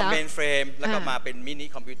มพิวเตอร์แล้วเมนเฟรมแล้วก็มาเป็นมินิ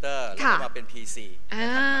คอมพิวเตอร์แล้วก็มาเป็น PC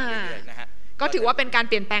มาเรื่อยๆนะฮะก็ถือว่าเป็นการ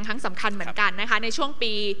เปลี่ยนแปลงครั้งสำคัญเหมือนกันนะคะในช่วง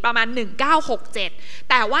ปีประมาณ1967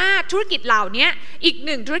แต่ว่าธุรกิจเหล่านี้อีกห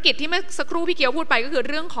นึ่งธุรกิจที่เมื่อสักครู่พี่เกียวพูดไปก็คือ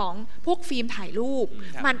เรื่องของพวกฟิล์มถ่ายรูป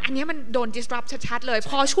อันนี้มันโดน disrupt ชัดๆเลย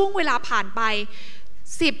พอช่วงเวลาผ่านไป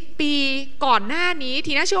10 ปีก่อนหน้านี้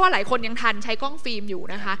ทีน่าเชื่อว่าหลายคนยังทันใช้กล้องฟิล์มอยู่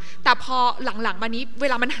นะคะแต่พอหลังๆมานี้เว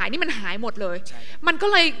ลามันหายนี่มันหายหมดเลยมันก็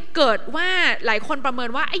เลยเกิดว่าหลายคนประเมิน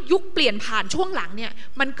ว่าไอ้ยุคเปลี่ยนผ่านช่วงหลังเนี่ย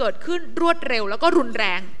มันเกิดขึ้นรวดเร็วแล้วก็รุนแร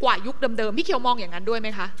งกว่ายุคเดิมๆพี่เคียวมองอย่างนั้นด้วยไหม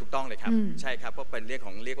คะถูกต้องเลยครับใช่ครับเพราะเป็นเรี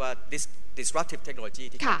ยกว่า disruptive technology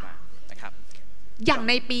ที่เข้ามานะครับอย่าง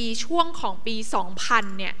ในช่วงของปี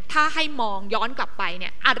 2000 เนี่ยถ้าให้มองย้อนกลับไปเนี่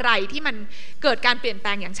ยอะไรที่มันเกิดการเปลี่ยนแปล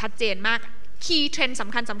งอย่างชัดเจนมากคีย์เทรนด์ส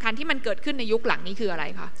ำคัญที่มันเกิดขึ้นในยุคหลังนี้คืออะไร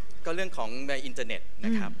คะก็เรื่องของในอินเทอร์เน็ตน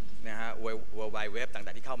ะครับนะฮะ World Wide Web ต่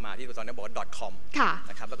างๆที่เข้ามาที่ตอนนี้บอกว่า .com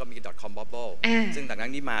นะครับแล้วก็มี .com bubble ซึ่งต่า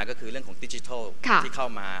งๆนี้มาก็คือเรื่องของดิจิทัลที่เข้า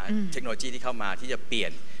มาเทคโนโลยีที่เข้ามาที่จะเปลี่ย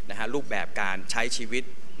นนะฮะรูปแบบการใช้ชีวิต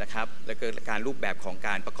นะครับแล้วก็การรูปแบบของก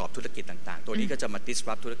ารประกอบธุรกิจต่างๆตัวนี้ก็จะมา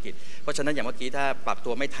disrupt ธุรกิจเพราะฉะนั้นอย่างเมื่อกี้ถ้าปรับตั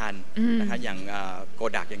วไม่ทันนะฮะอย่างโก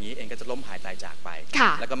ดักอย่างนี้เองก็จะล้มหายตายจากไป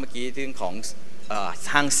แล้วก็เมื่อกี้เรื่องของ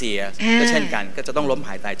ห้างเสียก็เช่นกันก็จะต้องล้มห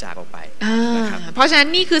ายตายจากออกไปนะครับเพราะฉะนั้น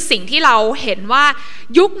นี่คือสิ่งที่เราเห็นว่า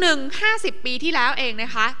ยุคหนึ่ง50 ปีที่แล้วเองน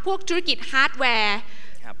ะคะพวกธุรกิจฮาร์ดแวร์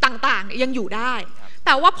ต่างๆยังอยู่ได้แ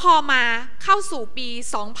ต่ว่าพอมาเข้าสู่ปี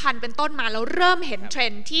 2000 เป็นต้นมาแล้วเริ่มเห็นเทร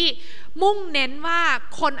นด์ที่มุ่งเน้นว่า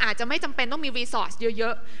คนอาจจะไม่จำเป็นต้องมีรีซอสเยอ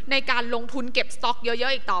ะๆในการลงทุนเก็บสต็อกเยอะ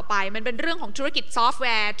ๆอีกต่อไปมันเป็นเรื่องของธุรกิจซอฟต์แว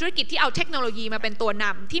ร์ธุรกิจที่เอาเทคโนโลยีมาเป็นตัวน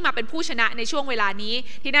ำที่มาเป็นผู้ชนะในช่วงเวลานี้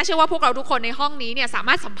ที่น่าเชื่อว่าพวกเราทุกคนในห้องนี้เนี่ยสาม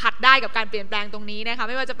ารถสัมผัสได้กับการเปลี่ยนแปลงตรงนี้นะคะ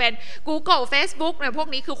ไม่ว่าจะเป็น Google Facebook เนี่ยพวก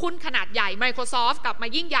นี้คือหุ้นขนาดใหญ่ Microsoft กลับมา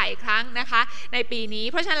ยิ่งใหญ่อีกครั้งนะคะในปีนี้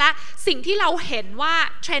เพราะฉะนั้นแล้วสิ่งที่เราเห็นว่า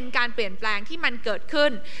เทรนด์การเปลี่ยนแปลงที่มันเกิดขึ้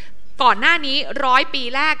นก่อนหน้านี้100 ปี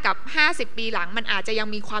แรกกับ50 ปีหลังมันอาจจะยัง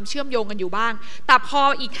มีความเชื่อมโยงกันอยู่บ้างแต่พอ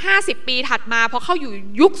อีก50 ปีถัดมาพอเข้าอยู่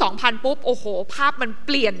ยุค 2000 ปุ๊บโอ้โหภาพมันเ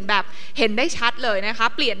ปลี่ยนแบบเห็นได้ชัดเลยนะคะ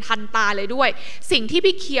เปลี่ยนทันตาเลยด้วยสิ่งที่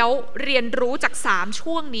พี่เคี้ยวเรียนรู้จาก3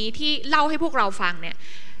ช่วงนี้ที่เล่าให้พวกเราฟังเนี่ย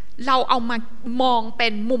เราเอามามองเป็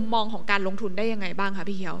นมุมมองของการลงทุนได้ยังไงบ้างคะ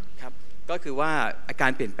พี่เคี้ยวครับก็คือว่ากา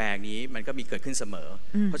รเปลี่ยนแปลงนี้มันก็มีเกิดขึ้นเสมอ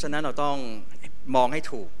เพราะฉะนั้นเราต้องมองให้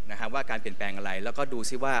ถูกนะครับว่าการเปลี่ยนแปลงอะไรแล้วก็ดู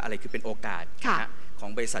ซิว่าอะไรคือเป็นโอกาสของ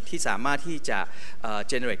บริษัทที่สามารถที่จะ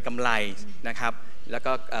generate กำไรนะครับแล้ว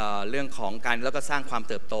ก็เรื่องของการแล้วก็สร้างความ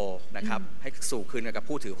เติบโตนะครับให้สู่คืนกับ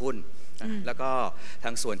ผู้ถือหุ้นแล้วก็ท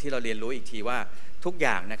างส่วนที่เราเรียนรู้อีกทีว่าทุกอ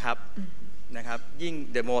ย่างนะครับยิ่ง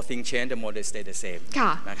the more things change the more they stay the same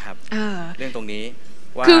นะครับเรื่องตรงนี้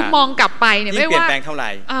คือมองกลับไปเนี่ยไม่ว่าเปลี่ยนแปลงเท่าไห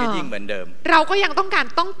ร่ก็ยิ่งเหมือนเดิมเราก็ยังต้องการ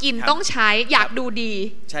ต้องกินต้องใช้อยากดูดี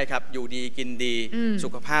ใช่ครับอยู่ดีกินดีสุ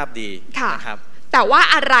ขภาพดีนะครับแต่ว่า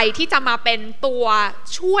อะไรที่จะมาเป็นตัว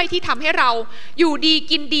ช่วยที่ทำให้เราอยู่ดี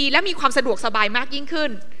กินดีและมีความสะดวกสบายมากยิ่งขึ้น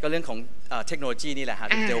ก็เรื่องของเทคโนโลยีนี่แหละฮะ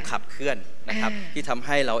เร็วขับเคลื่อนนะครับที่ทำใ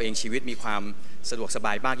ห้เราเองชีวิตมีความสะดวกสบ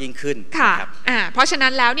ายมากยิ่งขึ้นค่ะเพราะฉะนั้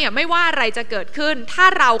นแล้วเนี่ยไม่ว่าอะไรจะเกิดขึ้นถ้า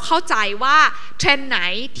เราเข้าใจว่าเทรนด์ไหน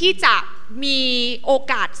ที่จะมีโอ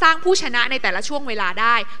กาสสร้างผู้ชนะในแต่ละช่วงเวลาไ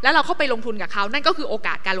ด้แล้วเราเข้าไปลงทุนกับเขานั่นก็คือโอก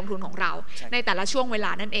าสการลงทุนของเราในแต่ละช่วงเวล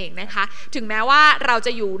านั่นเองนะคะถึงแม้ว่าเราจ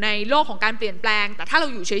ะอยู่ในโลกของการเปลี่ยนแปลงแต่ถ้าเรา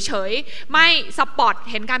อยู่เฉยๆไม่สปอต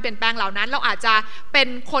เห็นการเปลี่ยนแปลงเหล่านั้นเราอาจจะเป็น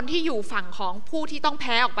คนที่อยู่ฝั่งของผู้ที่ต้องแ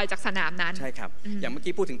พ้ออกไปจากสนามนั้นใช่ครับอย่างเมื่อ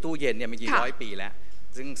กี้พูดถึงตู้เย็นเนี่ยเมื่อกี้100 ปีแล้ว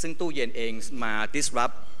ซึ่งตู้เย็นเองมา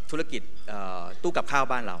disrupt ธุรกิจตู้กับข้าว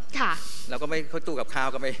บ้านเราแล้วก็ไม่ตู้กับข้าว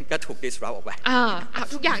ก็ถูก disrupt ออกไป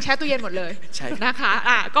ทุกอย่างแช่ตู้เย็นหมดเลยใช่นะคะ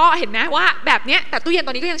ก็เห็นไหมว่าแบบเนี้ยแต่ตู้เย็นต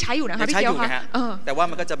อนนี้ก็ยังใช้อยู่นะคะพี่เกียวค่ะแต่ว่า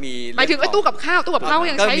มันก็จะมีหมายถึงตู้กับข้าว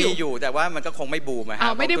ยังใช้อยู่แต่ว่ามันก็คงไม่บูม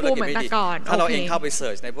ไม่ได้บูมเหมือนแต่ก่อนถ้าเราเองเข้าไปเสิ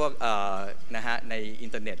ร์ชในพวกนะฮะในอิน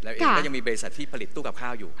เทอร์เน็ตแล้วเองก็ยังมีบริษัทที่ผลิตตู้กับข้า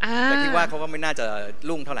วอยู่แต่คิดว่าเขาก็ไม่น่าจะ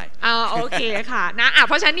รุ่งเท่าไหร่โอเคค่ะนะเ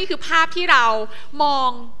พราะฉะนั้นนี่คือภาพที่เรามอง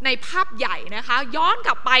ในภาพใหญ่นะคะย้อนก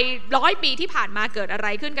ลับไป100 ปีที่ผ่านมาเกิดอะไร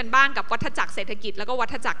ขึ้นกันบ้างกับวัฏจักรเศรษฐกิจแล้วก็วั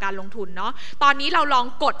ฏจักรการลงทุนเนาะตอนนี้เราลอง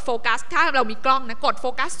กดโฟกัสถ้าเรามีกล้องนะกดโฟ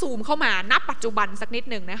กัสซูมเข้ามาณปัจจุบันสักนิด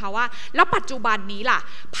หนึ่งนะคะว่าแล้วปัจจุบันนี้ล่ะ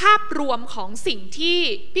ภาพรวมของสิ่งที่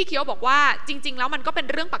พี่เคียวบอกว่าจริงๆแล้วมันก็เป็น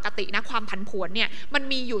เรื่องปกตินะความผันผวนเนี่ยมัน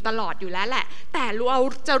มีอยู่ตลอดอยู่แล้วแหละแต่เรา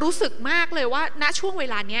จะรู้สึกมากเลยว่าณช่วงเว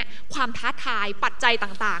ลานี้ความท้าทายปัจจัย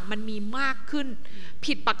ต่างๆมันมีมากขึ้น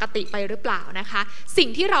ผิดปกติไปหรือเปล่านะคะสิ่ง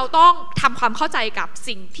ที่เราต้องทำความเข้าใจกับ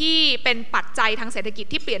สิ่งที่เป็นปัจจัยทางเศรษฐกิจ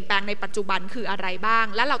ที่เปลี่ยนแปลงในปัจจุบันคืออะไรบ้าง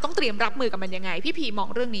และเราต้องเตรียมรับมือกับมันยังไงพี่พีมอง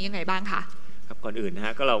เรื่องนี้ยังไงบ้างคะครับก่อนอื่นนะฮ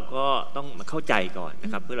ะก็เราก็ต้องมาเข้าใจก่อนน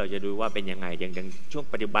ะครับเพื่อเราจะดูว่าเป็นยังไงอย่างช่วง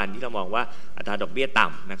ปัจจุบันที่เรามองว่าอัตราดอกเบี้ยต่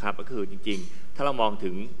ำนะครับก็คือจริงๆถ้าเรามองถึ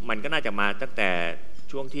งมันก็น่าจะมาตั้งแต่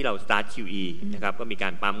ช่วงที่เรา start QE นะครับก็มีกา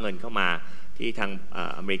รปั๊มเงินเข้ามาที่ทาง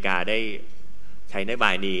อเมริกาได้ใช้นโยบ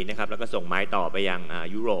ายนี้นะครับแล้วก็ส่งไม้ต่อไปยัง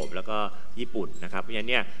ยุโรปแล้วก็ญี่ปุ่นนะครับเพราะฉะนั้น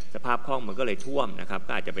เนี่ยสภาพคล่องมันก็เลยท่วมนะครับ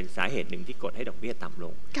ก็อาจจะเป็นสาเหตุหนึ่งที่กดให้ดอกเบี้ยต่ำล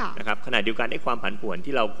งนะครับขณะเดียวกันไอ้ความผันผวน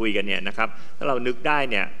ที่เราคุยกันเนี่ยนะครับถ้าเรานึกได้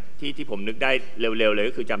เนี่ยที่ผมนึกได้เร็วๆเลย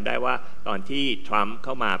ก็คือจำได้ว่าตอนที่ทรัมป์เ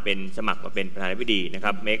ข้ามาเป็นสมัครมาเป็นประธานาธิบดีนะค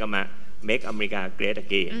รับ Make America Great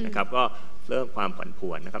Again นะครับก็เริ่มความผันผ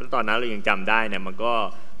วนนะครับตอนนั้นเรายังจำได้เนี่ยมันก็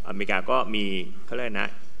อเมริกาก็มีเขาเรียกนะ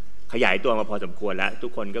ขยายตัวมาพอสมควรแล้วทุ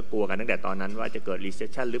กคนก็กลัวกันตั้งแต่ตอนนั้นว่าจะเกิด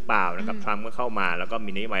recession หรือเปล่านะครับทรัมป์ก็เข้ามาแล้วก็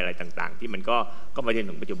มีนโยบายอะไรต่างๆที่มันก็มาจน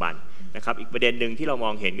ถึงปัจจุบันนะครับอีกประเด็นหนึ่งที่เราม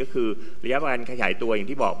องเห็นก็คือระยะการขยายตัวอย่าง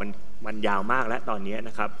ที่บอกมันยาวมากแล้วตอนนี้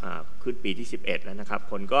นะครับขึ้นปีที่11แล้วนะครับ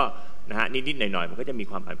คนก็นะฮะนิดๆหน่อยๆมันก็จะมี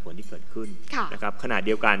ความผันผวนที่เกิดขึ้นนะครับขณะเ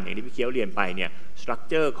ดียวกันอย่างที่พี่เคี้ยวเรียนไปเนี่ย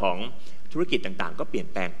structure ของธุรกิจต่างๆก็เปลี่ยน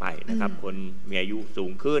แปลงไปนะครับคนมีอายุสู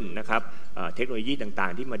งขึ้นนะครับเทคโนโลยีต่า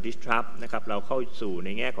งๆที่มา disrupt นะครับเราเข้าสู่ใน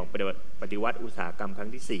แง่ของปฏิวัติอุตสาหกรรมครั้ง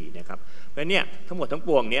ที่4นะครับเพราะฉะนั้นเนี่ยทั้งหมดทั้งป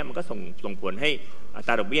วงนี้มันก็ส่งผลให้อัต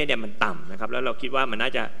ราดอกเบี้ยเนี่ยมันต่ำนะครับแล้วเราคิดว่ามันน่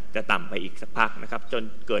าจะต่ำไปอีกสักพักนะครับจน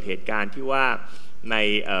เกิดเหตุการณ์ที่ว่าใน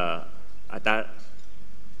อัตรา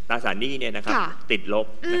ตราสารหนี้เนี่ยนะครับติดลบ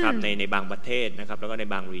นะครับในบางประเทศนะครับแล้วก็ใน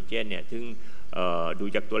บางรีเจนเนี่ยซึ่งดู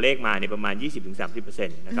จากตัวเลขมาในประมาณ 20-30% น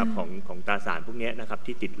ะครับของตราสารพวกนี้นะครับ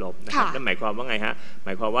ที่ติดลบนะครับนั่นหมายความว่าไงฮะหม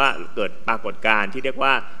ายความว่าเกิดปรากฏการณ์ที่เรียกว่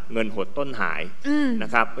าเงินหดต้นหายน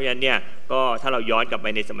ะครับเพราะฉะนั้นเนี่ยก็ถ้าเราย้อนกลับไป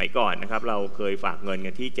ในสมัยก่อนนะครับเราเคยฝากเงิน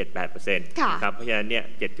กันที่ 7-8% นะครับเพราะฉะนั้นเนี่ย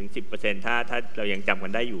 7-10% ถ้าเรายังจำกั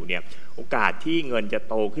นได้อยู่เนี่ยโอกาสที่เงินจะ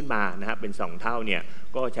โตขึ้นมานะครับเป็น2เท่าเนี่ย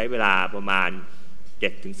ก็ใช้เวลาประมาณ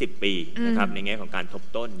 7-10 ปีนะครับในแง่ของการทบ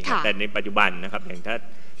ต้นแต่ในปัจจุบันนะครับอย่างถ้า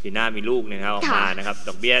ทีน่ามีลูกนะครับออกมานะครับด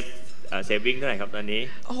อกเบี้ยเซฟวิ่งเท่าไหร่ครับตอนนี้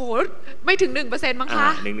โอ้โหไม่ถึง 1% มั้งคะ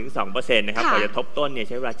1-2% นะครับกว่าจะทบต้นเนี่ยใ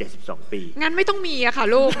ช้เวลา72 ปีงั้นไม่ต้องมีอะค่ะ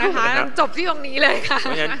ลูกนะคะจบที่ตรงนี้เลยค่ะเพ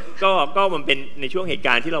ราะฉะนั้นก็มันเป็นในช่วงเหตุก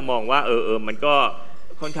ารณ์ที่เรามองว่ามันก็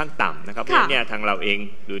ค่อนข้างต่ำนะครับเพราะฉะนั้นเนี่ยทางเราเอง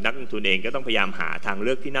หรือนักลงทุนเองก็ต้องพยายามหาทางเ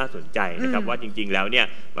ลือกที่น่าสนใจนะครับว่าจริงๆแล้วเนี่ย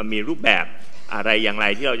มันมีรูปแบบอะไรอย่างไร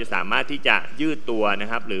ที่เราจะสามารถที่จะยืดตัวนะ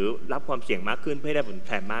ครับหรือรับความเสี่ยงมากขึ้นเพื่อได้ผลตอบ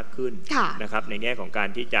แทนมากขึ้นนะครับในแง่ของการ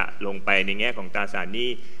ที่จะลงไปในแง่ของตราสารหนี้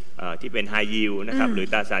ที่เป็น high yield นะครับหรือ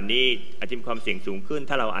ตราสารหนี้อาจจะมีความเสี่ยงสูงขึ้น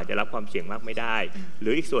ถ้าเราอาจจะรับความเสี่ยงมากไม่ได้หรื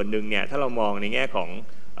ออีกส่วนหนึ่งเนี่ยถ้าเรามองในแง่ของ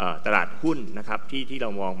ตลาดหุ้นนะครับที่เรา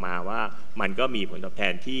มองมาว่ามันก็มีผลตอบแท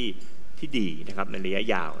นที่ดีนะครับในระยะ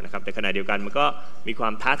ยาวนะครับแต่ขณะเดียวกันมันก็มีควา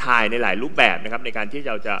มท้าทายในหลายรูปแบบนะครับในการที่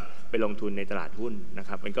เราจะไปลงทุนในตลาดหุ้นนะค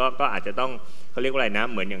รับมันก็อาจจะต้องเขาเรียกว่าอะไรนะ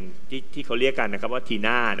เหมือนอย่างที่เขาเรียกกันนะครับว่าที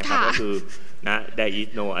น่านะครับก็คือนะ there is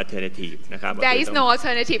no alternative นะครับ there is no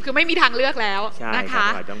alternative คือไม่มีทางเลือกแล้วนะคะ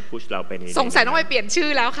อาจจะต้องพุชเราไปในสงสัยต้องไปเปลี่ยนชื่อ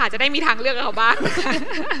แล้วค่ะจะได้มีทางเลือกเขาบ้าง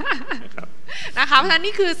นะคะเพราะฉะนั้น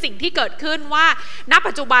นี่คือสิ่งที่เกิดขึ้นว่าณ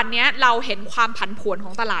ปัจจุบันนี้เราเห็นความผันผวนข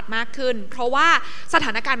องตลาดมากขึ้นเพราะว่าสถ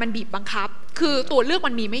านการณ์มันบีบบังคับคือตัวเลือก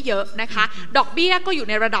มันมีไม่เยอะนะคะดอกเบี้ยก็อยู่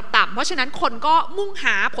ในระดับต่ำเพราะฉะนั้นคนก็มุ่งห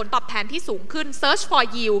าผลตอบแทนที่สูงขึ้น search for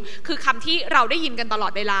yield คือคำที่เราได้ยินกันตลอ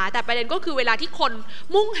ดเวลาแต่ประเด็นก็คือเวลาที่คน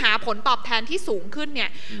มุ่งหาผลตอบแทนที่สูงขึ้นเนี่ย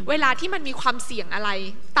เวลาที่มันมีความเสี่ยงอะไร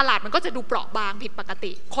ตลาดมันก็จะดูเปราะบางผิดปก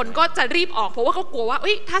ติคนก็จะรีบออกเพราะว่าเขากลัวว่า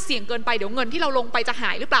ถ้าเสี่ยงเกินไปเดี๋ยวเงินที่เราลงไปจะห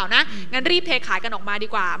ายหรือเปล่านะงั้นรีบเทขายกันออกมาดี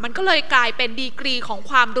กว่ามันก็เลยกลายเป็นดีกรีของ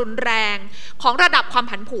ความรุนแรงของระดับความ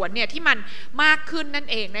ผันผวนเนี่ยที่มันมากขึ้นนั่น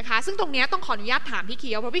เองนะคะซึ่งตรงนี้ต้องขออนุญาตถามพี่เ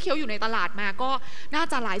คียวเพราะพี่เคียวอยู่ในตลาดมาก็น่า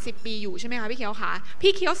จะหลาย10 ปีอยู่ใช่ไหมคะพี่เคียวคะ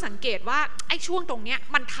พี่เคียวสังเกตว่าไอ้ช่วงตรงนี้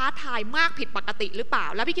มันท้าทายมากผิดปกติหรือเปล่า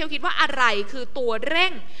แล้วพี่เคียวคิดว่าอะไรคือตัวเร่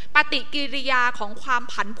งปฏิกิริยาของความ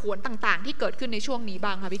ผันผวนต่างๆที่เกิดขึ้นในช่วงนี้บ้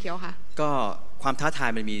างคะพี่เคียวคะก็ความท้าทาย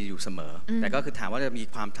มันมีอยู่เสมอแต่ก็คือถามว่าจะมี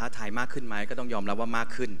ความท้าทายมากขึ้นไหมก็ต้องยอมรับว่ามาก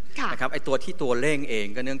ขึ้นนะครับไอ้ตัวเร่งเอง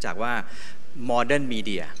ก็เนื่องจากว่า modern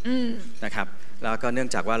media นะครับแล้วก็เนื่อง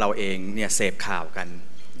จากว่าเราเองเนี่ยเสพข่าวกัน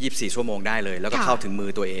24 ชั่วโมงได้เลยแล้วก็เข้าถึงมื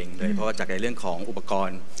อตัวเองเลยเพราะว่าจากในเรื่องของอุปกร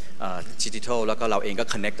ณ์ดิจิทัลแล้วก็เราเองก็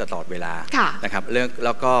connect ตลอดเวลานะครับเรื่องแ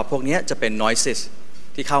ล้วก็พวกนี้จะเป็น noises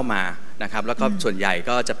ที่เข้ามานะครับแล้วก็ส่วนใหญ่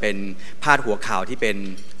ก็จะเป็นพาดหัวข่าวที่เป็น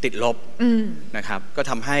ติดลบนะครับก็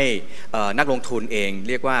ทำให้นักลงทุนเอง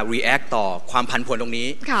เรียกว่า react ต่อความผันผวนตรงนี้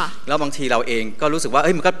แล้วบางทีเราเองก็รู้สึกว่า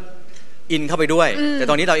มันก็อินเข้าไปด้วยแต่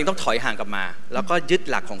ตอนนี้เราเองต้องถอยห่างกลับมาแล้วก็ยึด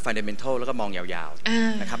หลักของ fundamental แล้วก็มองยาว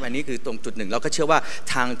ๆนะครับอันนี้คือตรงจุดหนึ่งเราก็เชื่อว่า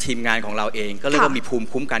ทางทีมงานของเราเองก็เรียกว่ามีภูมิ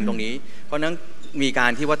คุ้มกันตรงนี้เพราะนั้นมีกา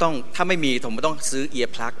รที่ว่าต้องถ้าไม่มีผมต้องซื้อ ear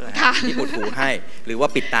plug ที่อุดหูให้หรือว่า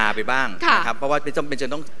ปิดตาไปบ้างนะครับเพราะว่าเป็นจำเป็นจะ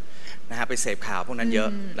ต้องไปเสพข่าวพวกนั้นเยอะ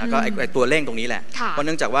แล้วก็ไอ้ตัวเร่งตรงนี้แหละเพราะเ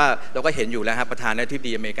นื่องจากว่าเราก็เห็นอยู่แล้วครับประธานาธิบ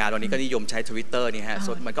ดีอเมริกาตอนนี้ก็นิยมใช้ Twitter นี่ฮะ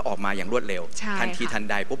มันก็ออกมาอย่างรวดเร็วทันทีทัน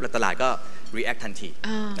ใดปุ๊บแล้วตลาดก็ react ทันที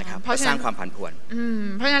นะครับเพราะสร้างความผันผวน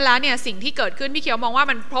เพราะฉะนั้นแล้วเนี่ยสิ่งที่เกิดขึ้นพี่เขียวมองว่า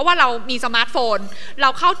มันเพราะว่าเรามีสมาร์ทโฟนเรา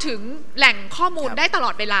เข้าถึงแหล่งข้อมูลได้ตลอ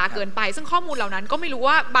ดเวลาเกินไปซึ่งข้อมูลเหล่านั้นก็ไม่รู้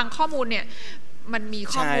ว่าบางข้อมูลเนี่ยมันมี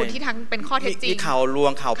ข้อมูลที่ทั้งเป็นข้อเท็จจริงมีข่าวลว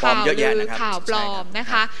งข่าวปลอมเยอะแยะนะครับข่าวปลอมนะ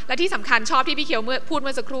คะและที่สำคัญชอบที่พี่เขียวพูดเ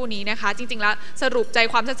มื่อสักครู่นี้นะคะจริงๆแล้วสรุปใจ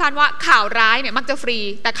ความสั้นๆว่าข่าวร้ายเนี่ยมักจะฟรี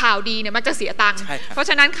แต่ข่าวดีเนี่ยมักจะเสียตังค์เพราะฉ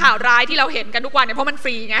ะนั้นข่าวร้ายที่เราเห็นกันทุกวันเนี่ยเพราะมันฟ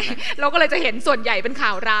รีไงเราก็เลยจะเห็นส่วนใหญ่เป็นข่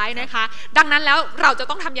าวร้ายนะคะดังนั้นแล้วเราจะ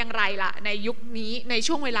ต้องทำอย่างไรล่ะในยุคนี้ใน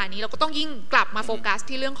ช่วงเวลานี้เราก็ต้องยิ่งกลับมาโฟกัส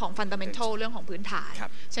ที่เรื่องของ fundamental เรื่องของพื้นฐาน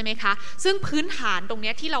ใช่ไหมคะซึ่งพื้นฐานตรง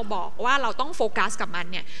นี้ที่เราบอกว่าเราต้องโฟกัสกับมัน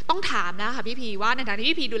เนี่ยต้องถามนะคะพี่พีว่าในฐานะที่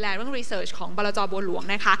พี่พีดูแลเรื่อง research ของบลจ.บัวหลวง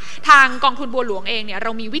นะคะทางกองทุนบัวหลวงเองเนี่ยเร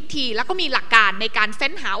ามีวิธีแล้วก็มีหลักการในการเฟ้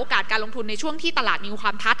นหาโอกาสการลงทุนในช่วงที่ตลาดมีคว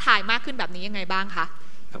ามท้าทายมากขึ้นแบบนี้ยังไงบ้างคะ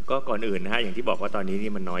ครับก็ก่อนอื่นนะฮะอย่างที่บอกว่าตอนนี้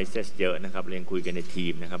นี่มัน noises เยอะนะครับเรายังคุยกันในที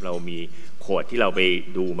มนะครับเรามีโค้ดที่เราไป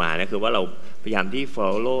ดูมานะคือว่าเราพยายามที่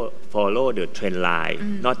follow the trend line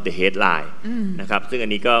not the headline นะครับซึ่งอั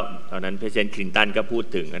นนี้ก็ตอนนั้นเพรสิดเนนต์คลินตันก็พูด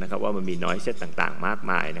ถึงนะครับว่ามันมี noises ต่างๆมาก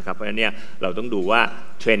มายนะครับเพราะฉะนั้นเนี่ยเราต้องดูว่า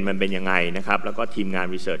เทรนด์มันเป็นยังไงนะครับแล้วก็ทีมงาน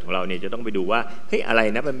research ของเราเนี่ยจะต้องไปดูว่าเฮ้ยอะไร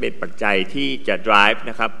นะมันเป็นปัจจัยที่จะ drive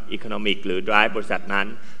นะครับ economic หรือ drive บริษัทนั้น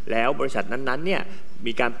แล้วบริษัทนั้นๆเนี่ย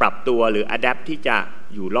มีการปรับตัวหรือ adapt ที่จะ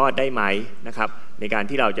อยู่รอดได้ไหมนะครับในการ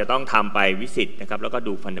ที่เราจะต้องทำไปวิสิตนะครับแล้วก็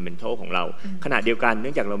ดู fundamental ของเราขณะเดียวกันเนื่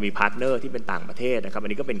องจากเรามีพาร์ทเนอร์ที่เป็นต่างประเทศนะครับอัน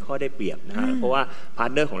นี้ก็เป็นข้อได้เปรียบนะฮะเพราะว่าพาร์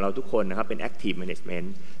ทเนอร์ของเราทุกคนนะครับเป็น active management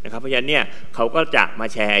นะครับเพราะฉะนั้นเนี่ยเขาก็จะมา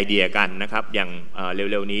แชร์ไอเดียกันนะครับอย่างเ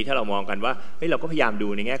ร็วๆนี้ถ้าเรามองกันว่าเราก็พยายามดู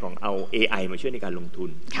ในแง่ของเอา AI มาช่วยในการลงทุน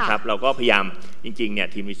นะครับเราก็พยายามจริงๆเนี่ย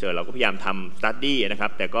ทีมรีเสิร์ชเราก็พยายามทำ study นะครั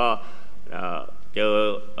บแต่ก็เจอ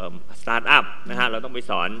สตาร์ทอัพนะฮะเราต้องไป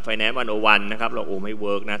สอน Finance 101นะครับเราไม่เ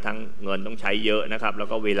วิร์กนะทั้งเงินต้องใช้เยอะนะครับแล้ว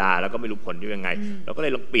ก็เวลาแล้วก็ไม่รู้ผลได้ยังไงเราก็เล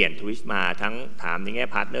ยลองเปลี่ยนทวิสต์มาทั้งถามในแง่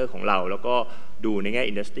พาร์ทเนอร์ของเราแล้วก็ดูในแง่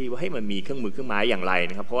อินดัสทรีว่าให้มันมีเครื่องมือเครื่องไม้อย่างไร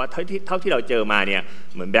นะครับเพราะว่าเท่าที่เราเจอมาเนี่ย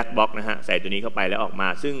เหมือนแบล็คบ็อกซ์นะฮะใส่ตัวนี้เข้าไปแล้วออกมา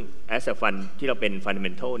ซึ่ง as a fund ที่เราเป็น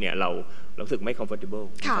fundamental เนี่ยเรารู้สึกไม่ comfortable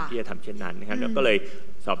นะครับที่จะทำเช่นนั้นนะครับแล้วก็เลย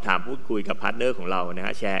สอบถามพูดคุยกับพาร์ทเนอร์ของเรานะฮ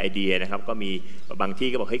ะแชร์ไอเดียนะครับก็มีบางที่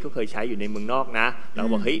ก็บอกเฮ้ยเขาเคยใช้อยู่ในเมืองนอกนะเรา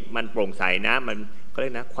บอกเฮ้ยมันโปร่งใสนะมันก็เรีย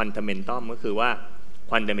กนะ quantamental ก็คือว่า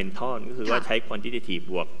fundamental ก็คือว่าใช้ quantitative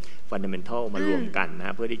บวก fundamental มารวมกันน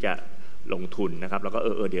ะเพื่อที่จะลงทุนนะครับแล้วก็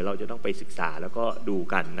เดี๋ยวเราจะต้องไปศึกษาแล้วก็ดู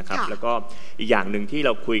กันนะครับแล้วก็อีกอย่างหนึ่งที่เร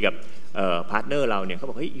าคุยกับพาร์ทเนอร์เราเนี่ยเขา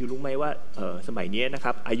บอกเฮ้ยอยู่รู้ไหมว่าสมัยนี้นะค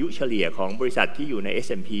รับอายุเฉลี่ยของบริษัทที่อยู่ใน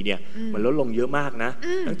S&P เนี่ยมันลดลงเยอะมากนะ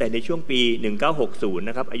ตั้งแต่ในช่วงปี1960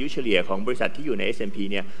นะครับอายุเฉลี่ยของบริษัทที่อยู่ใน S&P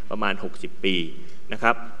เนี่ยประมาณ60ปีนะค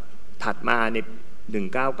รับถัดมาใน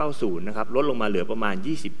1990นะครับลดลงมาเหลือประมาณ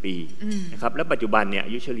20ปีนะครับและปัจจุบันเนี่ยอ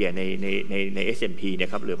ายุเฉลี่ยใน S&P เนี่ย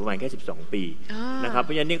ครับเหลือประมาณแค่12ปีนะครับเพร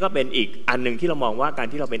าะฉะนั้นนี่ก็เป็นอีกอันนึงที่เรามองว่าการ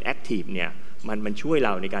ที่เราเป็นแอคทีฟเนี่ยมันช่วยเร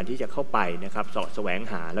าในการที่จะเข้าไปนะครับเสาะแสวง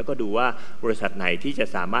หาแล้วก็ดูว่าบริษัทไหนที่จะ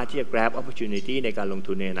สามารถที่จะ grab opportunity ในการลง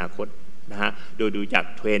ทุนในอนาคตนะฮะโดยดูจาก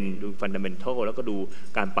เทรนด์ดู fundamental แล้วก็ดู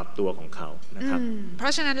การปรับตัวของเขานะครับเพรา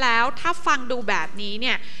ะฉะนั้นแล้วถ้าฟังดูแบบนี้เ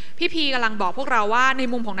นี่ยพี่พีกำลังบอกพวกเราว่าใน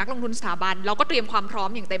มุมของนักลงทุนสถาบันเราก็เตรียมความพร้อม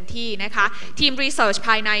อย่างเต็มที่นะคะทีม research ภ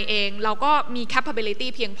ายในเองเราก็มี capability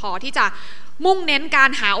เพียงพอที่จะมุ่งเน้นการ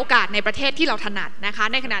หาโอกาสในประเทศที่เราถนัดนะคะ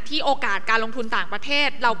ในขณะที่โอกาสการลงทุนต่างประเทศ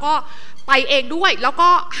เราก็ไปเองด้วยแล้วก็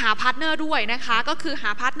หาพาร์ทเนอร์ด้วยนะคะก็คือหา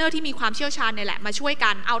พาร์ทเนอร์ที่มีความเชี่ยวชาญเนี่ยแหละมาช่วย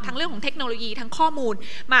กันเอาทั้งเรื่องของเทคโนโลยีทั้งข้อมูล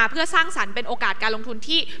มาเพื่อสร้างสรรค์เป็นโอกาสการลงทุน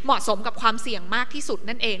ที่เหมาะสมกับความเสี่ยงมากที่สุด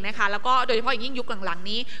นั่นเองนะคะแล้วก็โดยเฉพาะยิ่งยุคหลังๆ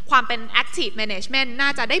นี้ความเป็น active management น่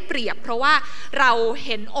าจะได้เปรียบเพราะว่าเราเ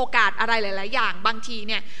ห็นโอกาสอะไรหลายๆอย่างบางที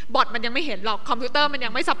เนี่ยบอทมันยังไม่เห็นหรอกคอมพิวเตอร์มันยั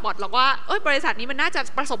งไม่ซัพพอร์ตหรอกว่าบริษัทนี้มันน่าจะ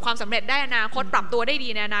ประสบความสำเร็จได้อนาคตปรับตัวได้ดี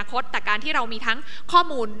ในอนาคตแต่การที่เรามีทั้งข้อ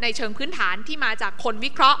มูลในเชิงพื้นฐานที่มาจากคน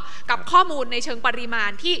วิเคราะห์กับข้อมูลในเชิงปริมา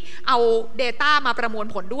ณที่เอา Data มาประมวล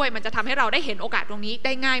ผลด้วยมันจะทำให้เราได้เห็นโอกาสตรงนี้ไ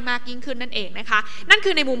ด้ง่ายมากยิ่งขึ้นนั่นเองนะคะนั่นคื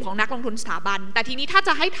อในมุมของนักลงทุนสถาบันแต่ทีนี้ถ้าจ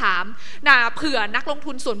ะให้ถามเผื่อนักลง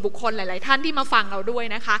ทุนส่วนบุคคลหลายๆท่านที่มาฟังเราด้วย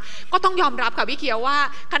นะคะก็ต้องยอมรับกับพี่เขียวว่า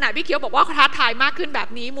ขณะพี่เขียวบอกว่าท้าทายมากขึ้นแบบ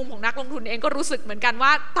นี้มุมของนักลงทุนเองก็รู้สึกเหมือนกันว่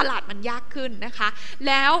าตลาดมันยากขึ้นนะคะแ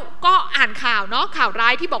ล้วก็อ่านข่าวเนาะข่าวร้า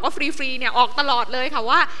ยที่บอกว่าฟรีๆเนี่ยออกตลอดเลยค่ะ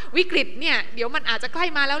ว่าวิกฤตเนี่ยเดี๋ยวมันอาจจะใกล้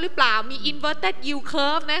มาแล้วหรือเปล่ามี inverted yield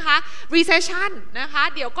curve นะคะ recession นะคะ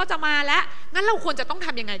เดี๋ยวก็จะมาแล้วงั้นเราควรจะต้องท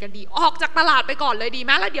ำยังไงกันดีออกจากตลาดไปก่อนเลยดีไห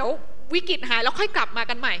มแล้วเดี๋ยววิกฤตหายแล้วค่อยกลับมา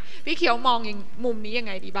กันใหม่พี่เขียวมองอย่างมุมนี้ยังไ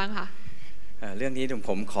งดีบ้างคะเรื่องนี้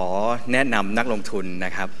ผมขอแนะนำนักลงทุนน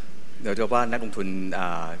ะครับโดยเฉพาะนักลงทุน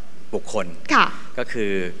บุคคลก็คื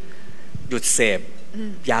อหยุดเสพ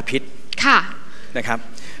ยาพิษนะครับ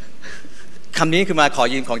คำนี้คือมาขอ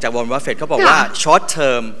ยืมของจากวอร์เรน บัฟเฟตต์เขาบอกว่า short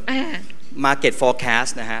term market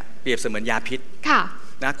forecast นะฮะเปรียบเสมือนยาพิษ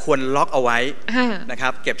นะควรล็อกเอาไว้นะครั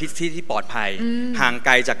บเก็บที่ปลอดภัยห่างไก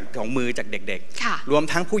ลจากของมือจากเด็กๆรวม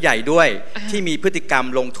ทั้งผู้ใหญ่ด้วยที่มีพฤติกรรม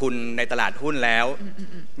ลงทุนในตลาดหุ้นแล้ว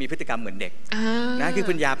มีพฤติกรรมเหมือนเด็กนะคือเ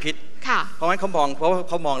ป็นยาพิษเพราะงั้นเขามอ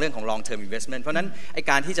งเรื่องของ long term investment เพราะนั้นไอ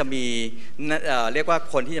การที่จะมีเรียกว่า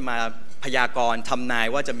คนที่จะมาพยากรณ์ทำนาย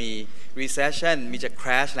ว่าจะมี recession มีจะ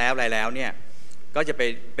crash แล้วอะไรแล้วเนี่ยก็จะ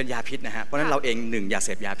เป็นยาพิษนะฮะเพราะนั้นเราเองอย่าเส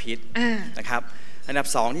พยาพิษนะครับอันดับ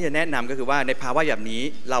2ที่จะแนะนำก็คือว่าในภาวะแบบนี้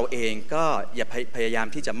เราเองก็อย่าพยายาม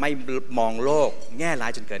ที่จะไม่มองโลกแง่ร้า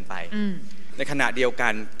ยจนเกินไปในขณะเดียวกั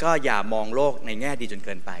นก็อย่ามองโลกในแง่ดีจนเ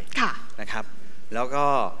กินไปนะครับแล้วก็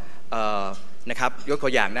นะครับยกตั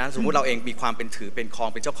วอย่างนะสมมุติเราเองมีความเป็นครอง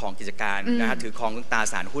เป็นเจ้าของกิจการนะฮะถือครองตรา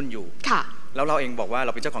สารหุ้นอยู่แล้วเราเองบอกว่าเร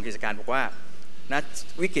าเป็นเจ้าของกิจการบอกว่านะ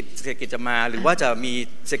วิกฤตเศรษฐกิจจะมาหรือว่าจะมี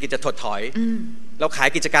เศรษฐกิจจะถดถอยเราขาย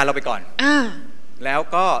กิจการเราไปก่อนแล้ว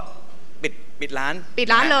ก็ปิดร้า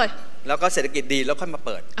นเลยแล้วก็เศรษฐกิจดีแล้วค่อยมาเ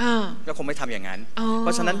ปิดก็คงไม่ทำอย่างนั้นเพร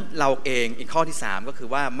าะฉะนั้นเราเองอีกข้อที่3ก็คือ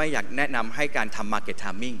ว่าไม่อยากแนะนำให้การทำ market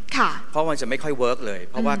timing เพราะมันจะไม่ค่อยเวิร์กเลย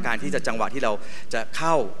เพราะว่าการที่จะจังหวะที่เราจะเ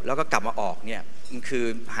ข้าแล้วก็กลับมาออกเนี่ยมันคือ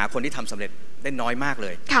หาคนที่ทำสำเร็จได้น้อยมากเล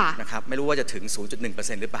ยนะครับไม่รู้ว่าจะถึง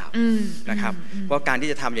 0.1% หรือเปล่านะครับเพราะการที่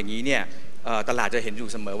จะทำอย่างนี้เนี่ย ตลาดจะเห็นอยู่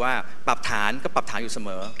เสมอว่าปรับฐานก็ปรับฐานอยู่เสม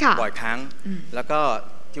อบ่อยครั้งแล้วก็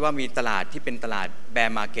ที่ว่ามีตลาดที่เป็นตลาดแบ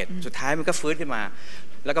ร์มาร์เก็ตสุดท้ายมันก็ฟื้นขึ้นมา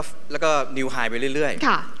แล้วก็นิวไฮไปเรื่อย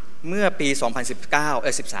ๆเมื่อปี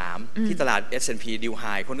 13 ที่ตลาด S&P นิวไฮ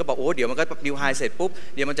คนก็บอกโอ้เดี๋ยวมันก็นิวไฮเสร็จปุ๊บ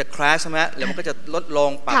เดี๋ยวมันจะ crash ใช่ไหมแล้วมันก็จะลดล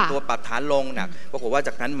งปรับฐานลงหนักปรากฏว่าจ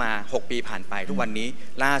ากนั้นมา6ปีผ่านไปทุกวันนี้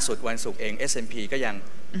ล่าสุดวันศุกร์เอง S&P ก็ยัง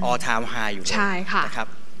all time high อยู่เลยนะครับ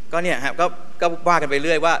ก็เนี่ยครับก็ว่ากันไปเ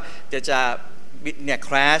รื่อยว่าจะเนี่ย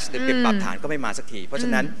crash หรือปรับฐานก็ไม่มาสักทีเพราะฉะ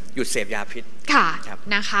นั้นหยุดเสพยาพิษค่ะ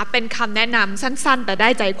นะคะเป็นคำแนะนำสั้นๆแต่ได้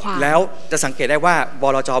ใจความแล้วจะสังเกตได้ว่าบ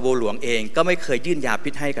ลจ.บัวหลวงเองก็ไม่เคยยื่นยาพิ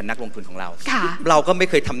ษให้กับนักลงทุนของเราเราก็ไม่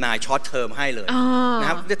เคยทำนายช็อตเทอมให้เลยนะ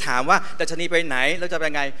ครับจะถามว่าดัชนีไปไหนเราจะไป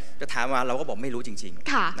ไงจะถามมาเราก็บอกไม่รู้จริง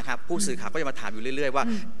ๆนะครับผู้สื่อข่าวก็จะมาถามอยู่เรื่อยๆว่า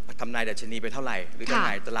ทำนายดัชนีไปเท่าไหร่หรือยังไ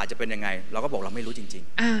งตลาดจะเป็นยังไงเราก็บอกเราไม่รู้จริง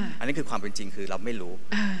ๆอันนี้คือความเป็นจริงคือเราไม่รู้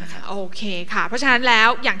นะครับโอเคค่ะเพราะฉะนั้นแล้ว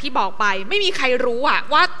อย่างที่บอกไปไม่มีใครรู้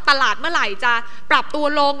ว่าตลาดเมื่อไหร่จะปรับตัว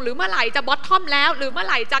ลงหรือเมื่อไหร่จะบอททอมแล้วหรือเมื่อไ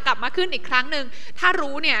หร่จะกลับมาขึ้นอีกครั้งหนึ่งถ้า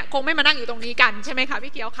รู้เนี่ยคงไม่มานั่งอยู่ตรงนี้กันใช่ไหมคะ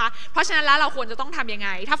พี่เคียวคะเพราะฉะนั้นแล้วเราควรจะต้องทำยังไง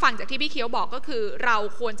ถ้าฟังจากที่พี่เคียวบอกก็คือเรา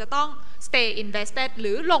ควรจะต้อง stay invested ห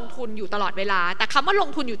รือลงทุนอยู่ตลอดเวลาแต่คำว่าลง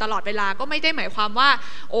ทุนอยู่ตลอดเวลาก็ไม่ได้หมายความว่า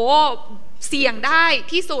โอ้เสี่ยงได้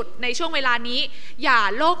ที่สุดในช่วงเวลานี้อย่า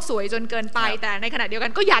โลกสวยจนเกินไปแต่ในขณะเดียวกั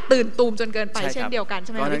นก็อย่าตื่นตูมจนเกินไปเช่นเดียวกันใ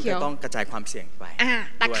ช่ไหมพี่เคียวต้องกระจายความเสี่ยงไป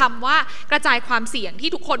แต่คำว่ากระจายความเสี่ยงที่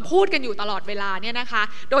ทุกคนพูดกันอยู่ตลอดเวลาเนี่ยนะคะ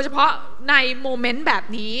โดยเฉพาะในโมเมนต์แบบ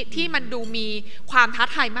นี้ที่มันดูมีความท้า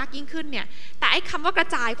ทายมากยิ่งขึ้นเนี่ยแต่ไอ้คำว่ากระ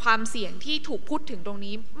จายความเสี่ยงที่ถูกพูดถึงตรง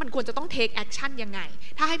นี้มันควรจะต้อง take action ยังไง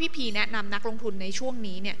ถ้าให้พี่พีแนะนำนักลงทุนในช่วง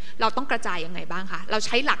นี้เนี่ยเราต้องกระจายยังไงบ้างคะเราใ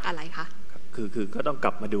ช้หลักอะไรคะคือก็ต้องก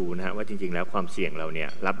ลับมาดูนะฮะว่าจริงๆแล้วความเสี่ยงเราเนี่ย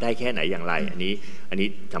รับได้แค่ไหนอย่างไรอันนี้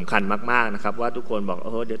สำคัญมากๆนะครับว่าทุกคนบอก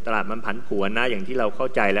เดี๋ยวตลาดมันผันผวนนะอย่างที่เราเข้า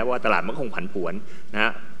ใจแล้วว่าตลาดมันคงผันผวนน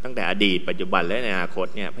ะตั้งแต่อดีตปัจจุบันและในอนาคต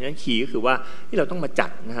เนี่ยเพราะฉะนั้นคีย์ก็คือว่าที่เราต้องมาจัด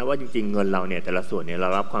นะฮะว่าจริงๆเงินเราเนี่ยแต่ละส่วนเนี่ยเรา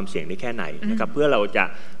รับความเสี่ยงได้แค่ไหนนะครับเพื่อเราจะ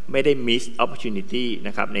ไม่ได้ miss opportunity น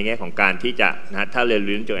ะครับในแง่ของการที่จะนะถ้าเรียน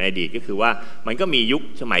รู้จากอดีตก็คือว่ามันก็มียุค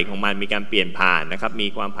สมัยของมันมีการเปลี่ยนผ่านนะครับมี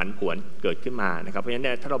ความผันผวนเกิดขึ้นมานะครับเพราะฉะนั้น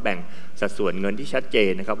ถ้าเราแบ่งสัดส่วนเงินที่ชัดเจน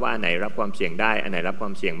นะครับว่าอันไหนรับความเสี่ยงได้อันไหนรับควา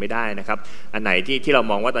มเสี่ยงไม่ได้นะครับอันไหนที่เรา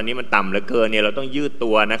มองว่าตอนนี้มันต่ำเหลือเกินเนี่ยเราต้องยืด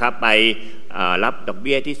ตัวนะครับไปรับดอกเ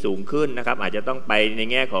บี้ยที่สูงขึ้นนะครับอาจจะต้องไปใน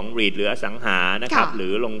แง่ของ REIT หรืออสังหานะครับหรื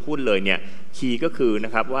อลงหุ้นเลยเนี่ยคีย์ก็คือน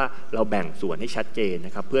ะครับว่าเราแบ่งส่วนให้ชัดเจนน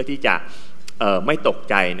ะครับเพื่อที่จะไม่ตก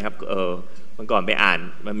ใจนะครับเมื่อก่อนไปอ่าน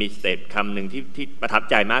มันมีสเตทคำหนึ่งที่ประทับ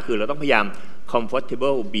ใจมากคือเราต้องพยายาม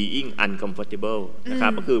comfortable being uncomfortable นะครั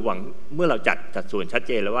บก็คือหวังเมื่อเราจัดสัดส่วนชัดเ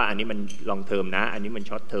จนแล้วว่าอันนี้มัน long term นะอันนี้มัน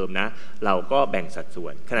short term นะเราก็แบ่งสัดส่ว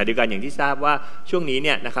นขณะเดียวกันอย่างที่ทราบว่าช่วงนี้เ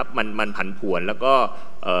นี่ยนะครับมันผันผวนแล้วก็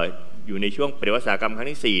อยู่ในช่วงปฏิวัติอุตสาหกรรมครั้ง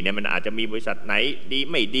ที่4เนี่ยมันอาจจะมีบริษัทไหนดี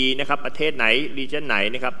ไม่ดีนะครับประเทศไหน region ไหน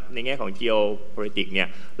นะครับในแง่ของ geopolitics เนี่ย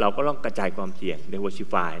เราก็ต้องกระจายความเสี่ยง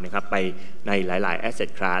diversify นะครับไปในหลายๆ asset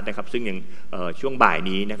class นะครับซึ่งอย่างช่วงบ่าย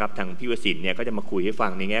นี้นะครับทางพี่วสินทร์เนี่ยก็จะมาคุยให้ฟั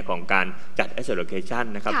งในแง่ของการจัด asset allocation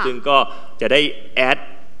นะครับซึ่งก็จะได้ add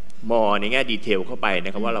มองในแง่ดีเทลเข้าไปน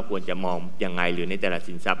ะครับว่าเราควรจะมองยังไงหรือในแต่ละ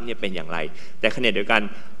สินทรัพย์เนี่ยเป็นอย่างไรแต่ขณะเดียวกัน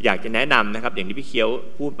อยากจะแนะนำนะครับอย่างที่พี่เคี้ยว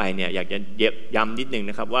พูดไปเนี่ยอยากจะย้ำนิดนึง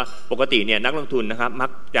นะครับว่าปกติเนี่ยนักลงทุนนะครับมัก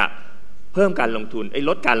จะเพิ่มการลงทุน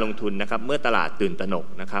ลดการลงทุนนะครับเมื่อตลาดตื่นตระหนก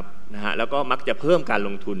นะครับนะฮะแล้วก็มักจะเพิ่มการล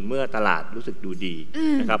งทุนเมื่อตลาดรู้สึกดูดี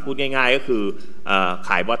นะครับพูดง่ายๆก็คือข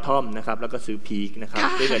ายบอททอมนะครับแล้วก็ซื้อพีคนะครับ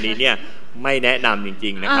ซึ่งอันนี้เนี่ยไม่แนะนำจริ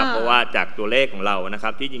งๆนะครับเพราะว่าจากตัวเลขของเรานะครั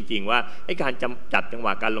บที่จริงๆว่าการจัดจังหว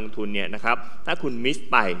ะการลงทุนเนี่ยนะครับถ้าคุณมิส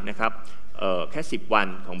ไปนะครับแค่10วัน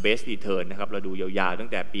ของ base return นะครับเราดูยาวๆตั้ง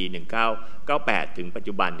แต่ปี1998ถึงปัจ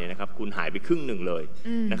จุบันเนี่ยนะครับคุณหายไปครึ่งหนึ่งเลย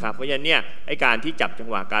นะครับเพราะฉะนั้นเนี่ยการที่จับจัง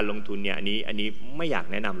หวะการลงทุนเนี่ยอันนี้ไม่อยาก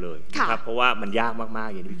แนะนำเลยนะครับเพราะว่ามันยากมาก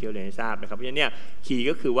ๆอย่างที่พี่เคียวเรียนให้ทราบนะครับเพราะฉะนั้นเนี่ยคีย์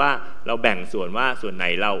ก็คือว่าเราแบ่งส่วนว่าส่วนไหน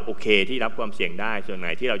เราโอเคที่รับความเสี่ยงได้ส่วนไหน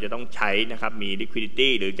ที่เราจะต้องใช้นะครับมี liquidity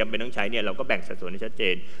หรือจำเป็นต้องใช้เนี่ยเราก็แบ่งสัดส่วนให้ชัดเจ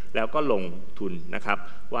นแล้วก็ลงทุนนะครับ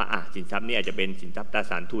ว่าสินทรัพย์นี้อาจจะเป็นสินทรัพย์ตรา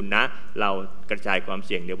สารทุนนะเรากระจายความเ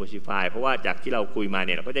สี่ยง diversify เพราะว่าจากที่เราคุยมาเ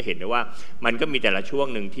นี่ยเราก็จะเห็นได้ว่ามันก็มีแต่ละช่วง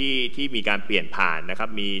หนึ่งที่มีการเปลี่ยนผ่านนะครับ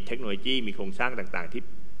มีเทคโนโลยีมีโครงสร้างต่างๆที่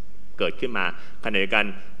เกิดขึ้นมาขณะเดียวกัน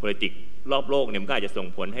politics รอบโลกเนี่ยมันก็อาจจะส่ง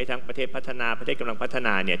ผลให้ทั้งประเทศพัฒนาประเทศกำลังพัฒน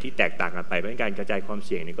าเนี่ยที่แตกต่างกันไปเพราะการกระจายความเ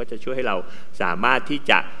สี่ยงเนี่ยก็จะช่วยให้เราสามารถที่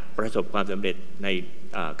จะประสบความสำเร็จใน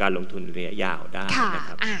การลงทุนระยะยาวได้นะค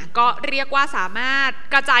รับก็เรียกว่าสามารถ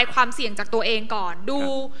กระจายความเสี่ยงจากตัวเองก่อนดู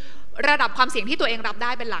ระดับความเสี่ยงที่ตัวเองรับไ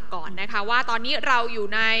ด้เป็นหลักก่อนนะคะว่าตอนนี้เราอยู่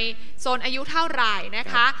ในโซนอายุเท่าไหร่นะ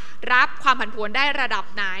คะรับความผันผวนได้ระดับ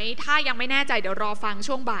ไหนถ้ายังไม่แน่ใจเดี๋ยวรอฟัง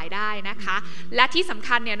ช่วงบ่ายได้นะคะและที่สำ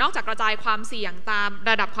คัญเนี่ยนอกจากกระจายความเสี่ยงตาม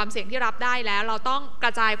ระดับความเสี่ยงที่รับได้แล้วเราต้องกร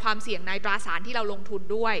ะจายความเสี่ยงในตราสารที่เราลงทุน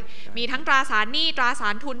ด้วยมีทั้งตราสารหนี้ตราสา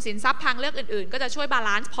รทุนสินทรัพย์ทางเลือกอื่นๆก็จะช่วยบาล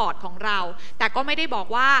านซ์พอร์ตของเราแต่ก็ไม่ได้บอก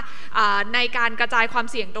ว่าในการกระจายความ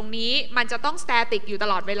เสี่ยงตรงนี้มันจะต้องสแตติกอยู่ต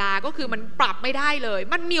ลอดเวลาก็คือมันปรับไม่ได้เลย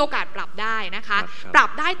มันมีโอกาสปรับได้นะคะปรับ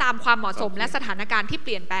ได้ตามความเหมาะสมและสถานการณ์ที่เป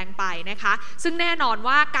ลี่ยนแปลงไปนะคะซึ่งแน่นอน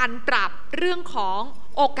ว่าการปรับเรื่องของ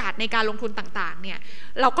โอกาสในการลงทุนต่างๆเนี่ย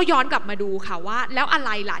เราก็ย้อนกลับมาดูค่ะว่าแล้วอะไร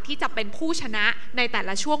ล่ะที่จะเป็นผู้ชนะในแต่ล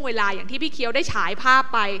ะช่วงเวลาอย่างที่พี่เคียวได้ฉายภาพ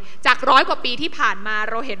ไปจาก100 กว่าปีที่ผ่านมา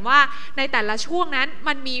เราเห็นว่าในแต่ละช่วงนั้น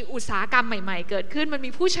มันมีอุตสาหกรรมใหม่ๆเกิดขึ้นมัน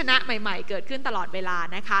มีผู้ชนะใหม่ๆเกิดขึ้นตลอดเวลา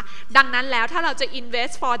นะคะดังนั้นแล้วถ้าเราจะ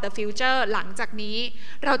invest for the future หลังจากนี้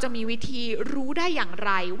เราจะมีวิธีรู้ได้อย่างไ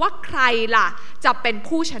รว่าใครล่ะจะเป็น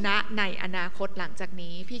ผู้ชนะในอนาคตหลังจาก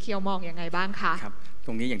นี้พี่เคียวมองยังไงบ้างคะต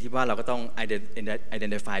รงนี้อย่างที่ว่าเราก็ต้อง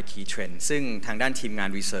identify key trend ซึ่งทางด้านทีมงาน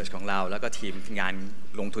research ของเราแล้วก็ทีมงาน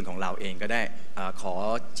ลงทุนของเราเองก็ได้ขอ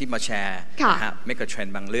ที่มาแชร์นะฮะ mega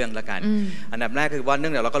trend บางเรื่องแล้วกันอันดับแรกคือว่าเนื่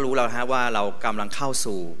องจากเราก็รู้แล้วฮะว่าเรากำลังเข้า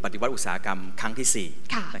สู่ปฏิวัติอุตสาหกรรมครั้งที่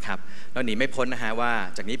4นะครับแล้วหนีไม่พ้นนะฮะว่า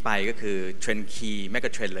จากนี้ไปก็คือ trend key mega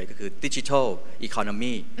trend เลยก็คือ digital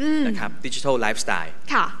economy นะครับ digital lifestyle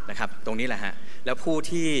นะครับตรงนี้แหละฮะแล้วผู้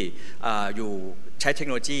ที่อยู่ใช้เทคโ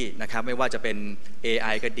นโลยีนะครับไม่ว่าจะเป็น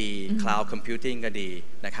AI ก็ดี Cloud Computing ก็ดี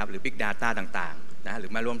นะครับหรือ Big Data ต่างๆนะหรื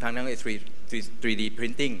อมารวมทั้ง 3D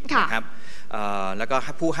Printing นะครับแล้วก็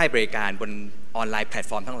ผู้ให้บริการบนออนไลน์แพลต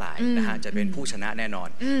ฟอร์มทั้งหลายนะฮะจะเป็นผู้ชนะแน่นอน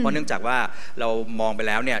เพราะเนื่องจากว่าเรามองไป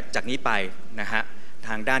แล้วเนี่ยจากนี้ไปนะฮะท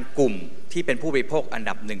างด้านกลุ่มที่เป็นผู้บริโภคอัน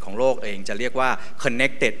ดับ1ของโลกเองจะเรียกว่า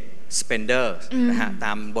Connected spender นะฮะต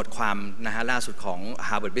ามบทความนะฮะล่าสุดของ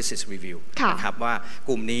Harvard Business Review นะครับว่าก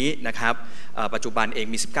ลุ่มนี้นะครับปัจจุบันเอง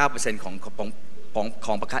มี 19% ข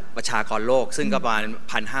องประชากรโลกซึ่งก็ประมาณ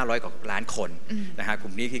 1,500 กว่าล้านคนนะฮะก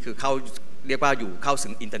ลุ่มนี้คือเข้าเรียกว่าอยู่เข้าถึ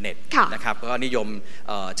งอินเทอร์เน็ตนะครับก็นิยม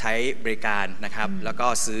ใช้บริการนะครับแล้วก็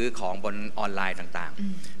ซื้อของบนออนไลน์ต่าง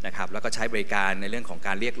ๆนะครับแล้วก็ใช้บริการในเรื่องของก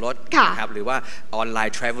ารเรียกรถนะครับหรือว่าออนไล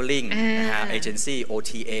น์ traveling นะฮะเอเจนซี่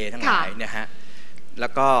OTA ทั้งหลายเนี่ยฮะแล้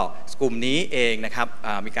วก็กลุ่มนี้เองนะครับ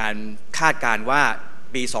มีการคาดการณ์ว่า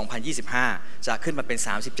ปี 2025 จะขึ้นมาเป็น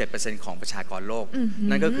 37% ของประชากรโลก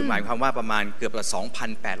นั่นก็คือหมายความว่าประมาณเกือบ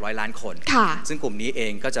 2,800 ล้านคนซึ่งกลุ่มนี้เอ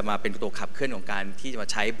งก็จะมาเป็นตัวขับเคลื่อนของการที่จะมา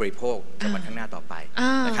ใช้บริโภคในวันข้างหน้าต่อไป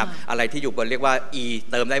นะครับอะไรที่อยู่บนเรียกว่า e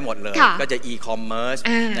เติมได้หมดเลยก็จะ e-commerce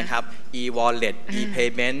นะครับ e-wallet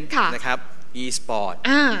e-payment นะครับ e-sport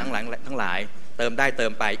ทั้งหลายเติมได้เติ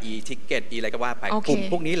มไป e-ticket อะไรก็ว่าไปกลุ่ม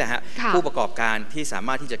พวกนี้แหละฮะผู้ประกอบการที่สาม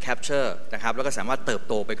ารถที่จะ capture นะครับแล้วก็สามารถเติบ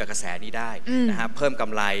โตไปกับกระแสนี้ได้นะครับเพิ่มก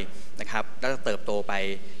ำไรนะครับแล้วก็เติบโตไป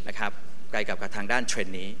นะครับไกลกับทางด้านเทรน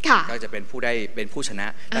ด์นี้ก็จะเป็นผู้ได้เป็นผู้ชนะ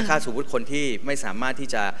และถ้าสมมติคนที่ไม่สามารถที่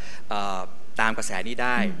จะตามกระแสนี้ไ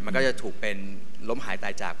ด้มันก็จะถูกเป็นล้มหายตา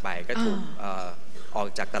ยจากไปก็ถูกออก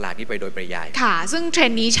จากตลาดนี้ไปโดยปริยายค่ะซึ่งเทร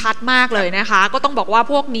นด์นี้ชัดมากเลยนะคะก็ต้องบอกว่า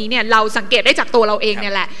พวกนี้เนี่ยเราสังเกตได้จากตัวเราเองเ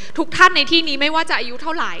นี่ยแหละทุกท่านในที่นี้ไม่ว่าจะอายุเท่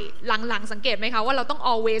าไหร่หลังๆสังเกตไหมคะว่าเราต้อง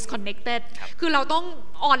always connected คือเราต้อง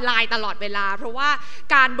ออนไลน์ตลอดเวลาเพราะว่า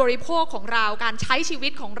การบริโภคของเราการใช้ชีวิ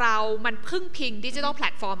ตของเรามันพึ่งพิงดิจิทัลแพล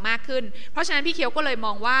ตฟอร์มมากขึ้นเพราะฉะนั้นพี่เคียวก็เลยม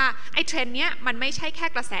องว่าไอ้เทรนด์เนี้ยมันไม่ใช่แค่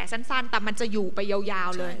กระแสสั้นๆแต่มันจะอยู่ไปยา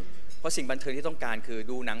วๆเลยเพราะสิ่งบันเทิงที่ต้องการคือ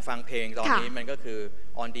ดูหนังฟังเพลงตอนนี้มันก็คือ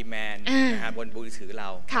on demand นะฮะบนมือถือเรา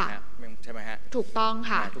ใช่ไหมฮะถูกต้อง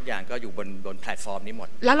ค่ะทุกอย่างก็อยู่บนแพลตฟอร์มนี้หมด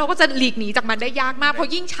แล้วเราก็จะหลีกหนีจากมันได้ยากมากเพรา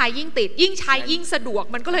ะยิ่งใช้ยิ่งติดยิ่งใช้ยิ่งสะดวก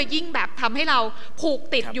มันก็เลยยิ่งแบบทำให้เราผูก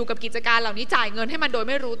ติดอยู่กับกิจการเหล่านี้จ่ายเงินให้มันโดย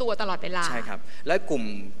ไม่รู้ตัวตลอดเวลาใช่ครับและกลุ่ม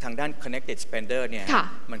ทางด้าน connected spender เนี่ย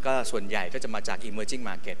มันก็ส่วนใหญ่ก็จะมาจาก emerging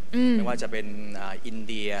market ไม่ว่าจะเป็นอิน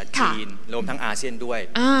เดียจีนรวมทั้งอาเซียนด้วย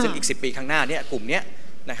ซึ่งอีก10 ปีข้างหน้าเนี่ยกลุ่มเนี้ย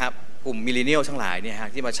นะครับกลุ่มมิลเลนเนียลทั้งหลายเนี่ยฮะ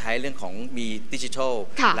ที่มาใช้เรื่องของมีดิจิทัล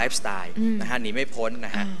ไลฟ์สไตล์นะฮะหนีไม่พ้นน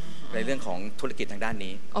ะฮะในเรื่องของธุรกิจทางด้าน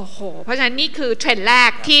นี้โอ้โหเพราะฉะนั้นนี่คือเทรนด์แร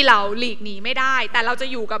กที่เราหลีกหนีไม่ได้แต่เราจะ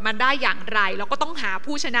อยู่กับมันได้อย่างไรเราก็ต้องหา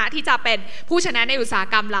ผู้ชนะที่จะเป็นผู้ชนะในอุตสาห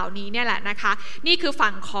กรรมเหล่านี้เนี่ยแหละนะคะนี่คือ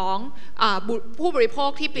ฝั่งของผู้บริโภค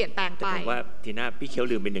ที่เปลี่ยนแปลงไปผมว่าทีหน้าพี่เคียว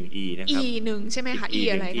ลืมเป็น1 E นะครับ E 1ใช่ไหมคะ E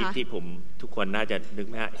อะไรคะที่ผมทุกคนน่าจะนึก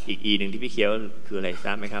ไม่ออกอีก E 1ที่พี่เคียวคืออะไรทร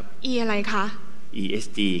าบไหมครับ E อะไรคะ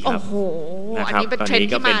ESG ครับ โอ้โห อันนี้เป็นเทรนด์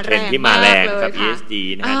ที่มาแรงครับ ESG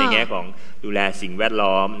นะฮะในแง่ของดูแลสิ่งแวด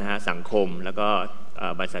ล้อมนะฮะสังคมแล้วก็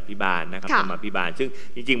บริษัทพิบาลนะครับธรรมพิบาลซึ่ง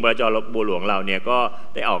จริงๆบลจ.บัวหลวงเราเนี่ยก็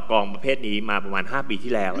ได้ออกกองประเภทนี้มาประมาณ5 ปี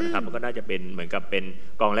ที่แล้วนะครับก็น่าจะเป็นเหมือนกับเป็น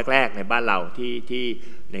กองแรกๆในบ้านเราที่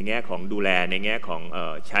ในแง่ของดูแลในแง่ของ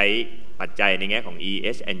ใช้ ปัจจัยในแง่ของ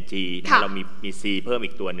ESG เรามี C เพิ่ม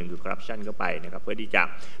อีกตัวหนึ่งคือ corruption เข้าไปนะครับเพื่อที่จะ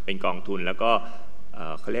เป็นกองทุนแล้วก็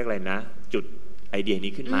เขาเรียกอะไรนะจุดไอเดีย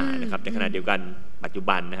นี้ขึ้นมานะครับในขณะเดียวกันปัจจุ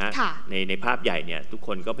บันนะฮะในภาพใหญ่เนี่ยทุกค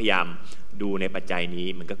นก็พยายามดูในปัจจัยนี้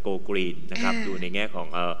เหมือนกับ Go Green นะครับดูในแง่ของ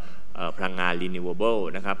พลังงาน renewable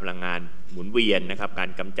นะครับพลังงานหมุนเวียนนะครับการ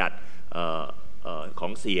กำจัดขอ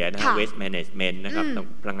งเสียนะ waste management นะครับ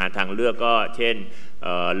พลังงานทางเลือกก็เช่น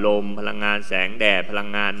ลมพลังงานแสงแดดพลัง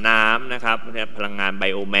งานน้ำนะครับพลังงานไบ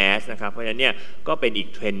โอแมสนะครับเพราะฉะนั้นเนี่ยก็เป็นอีก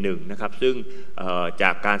เทรนด์หนึ่งนะครับซึ่งจ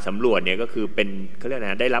ากการสำรวจเนี่ยก็คือเป็นเขาเรียก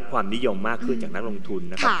นะได้รับความนิยมมากขึ้นจากนักลงทุน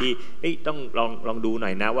นะครับที่ต้องลองดูหน่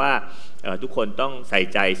อยนะว่าทุกคนต้องใส่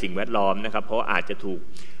ใจสิ่งแวดล้อมนะครับเพราะอาจจะถูก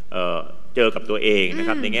เจอกับตัวเองนะค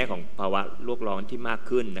รับในแง่ของภาวะโลกร้อนที่มาก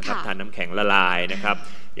ขึ้นนะครับทานน้ำแข็งละลายนะครับ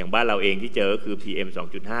อย่างบ้านเราเองที่เจอก็คือ PM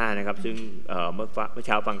 2.5 นะครับซึ่งเมื่อเ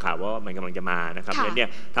ช้าฟังข่าวว่ามันกำลังจะมานะครับเพราะฉะนั้นเนี่ย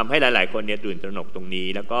ทำให้หลายๆคนเนี่ยตื่นตระหนกตรงนี้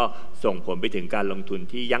แล้วก็ส่งผลไปถึงการลงทุน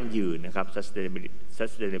ที่ยั่งยืนนะครับ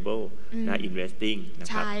sustainable นะ investing นะ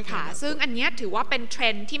ครับใช่ค่ะซึ่งอันนี้ถือว่าเป็นเทร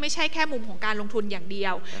นด์ที่ไม่ใช่แค่มุมของการลงทุนอย่างเดีย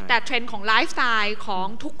วแต่เทรนด์ของไลฟ์สไตล์ของ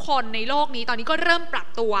ทุกคนในโลกนี้ตอนนี้ก็เริ่มปรับ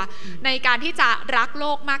ตัวในการที่จะรักโล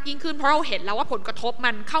กมากยิ่งขึ้นเพราะเราเห็นแล้วว่าผลกระทบ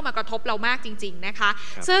มันเข้ามากระทบเรามากจริงๆนะคะ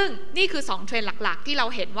ซึ่งนี่คือ2เทรนด์หลักๆที่เรา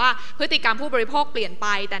เห็นว่าพฤติกรรมผู้บริโภคเปลี่ยนไป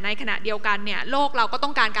แต่ในขณะเดียวกันเนี่ยโลกเราก็ต้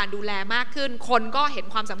องการการดูแลมากขึ้นคนก็เห็น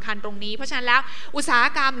ความสำคัญตรงนี้เพราะฉะนั้นแล้วอุตสาห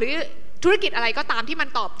กรรมหรือธุรกิจอะไรก็ตามที่มัน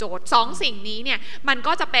ตอบโจทย์2สิ่งนี้เนี่ยมัน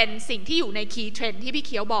ก็จะเป็นสิ่งที่อยู่ในคีย์เทรนด์ที่พี่เ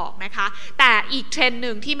คียวบอกนะคะแต่อีกเทรนด์ห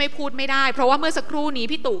นึ่งที่ไม่พูดไม่ได้เพราะว่าเมื่อสักครู่นี้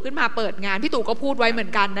พี่ตู่ขึ้นมาเปิดงานพี่ตู่ก็พูดไว้เหมือ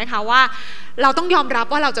นกันนะคะว่าเราต้องยอมรับ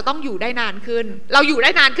ว่าเราจะต้องอยู่ได้นานขึ้นเราอยู่ได้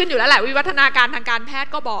นานขึ้นอยู่แล้วแหละวิวัฒนาการทางการแพท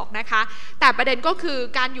ย์ก็บอกนะคะแต่ประเด็นก็คือ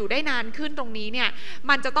การอยู่ได้นานขึ้นตรงนี้เนี่ย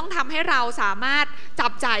มันจะต้องทำให้เราสามารถจั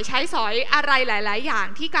บจ่ายใช้สอยอะไรหลายๆอย่าง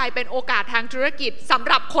ที่กลายเป็นโอกาสทางธุรกิจสำ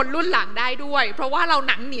หรับคนรุ่นหลังได้ด้วยเพราะว่าเรา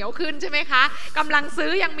หนังเหนียวขึ้นใช่ไหมคะกำลังซื้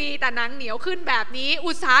อยังมีแต่หนังเหนียวขึ้นแบบนี้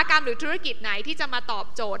อุตสาหกรรมหรือธุรกิจไหนที่จะมาตอบ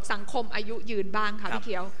โจทย์สังคมอายุยืนบ้างคะพี่เ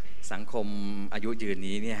ขียวสังคมอายุยืน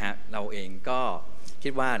นี้เนี่ยฮะเราเองก็คิ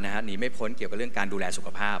ดว่านะฮะหนีไม่พ้นเกี่ยวกับเรื่องการดูแลสุข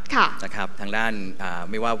ภาพนะครับทางด้าน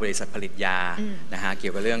ไม่ว่าบริษัทผลิตยานะฮะเกี่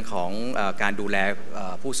ยวกับเรื่องของการดูแล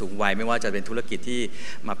ผู้สูงวัยไม่ว่าจะเป็นธุรกิจที่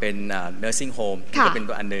มาเป็น nursing home ก็เป็น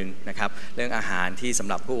ตัวอันนึงนะครับเรื่องอาหารที่สำ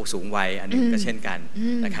หรับผู้สูงวัยอันนึงก็เช่นกัน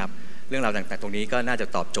นะครับเรื่องราวต่างๆตรงนี้ก็น่าจะ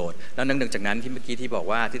ตอบโจทย์แล้วเนื่องจากนั้นที่เมื่อกี้ที่บอก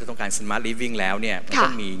ว่าที่ต้องการ smart living แล้วเนี่ยมันต้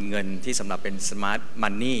องมีเงินที่สำหรับเป็น smart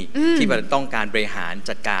money ที่ต้องการบริหาร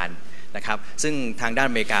จัดการนะครับซึ่งทางด้าน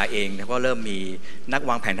อเมริกาเองก็เริ่มมีนัก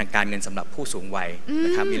วางแผนทางการเงินสำหรับผู้สูงวัยน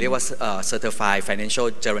ะครับมีเรียกว่า Certified Financial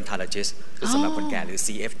Gerontologist คือสำหรับคนแก่หรือ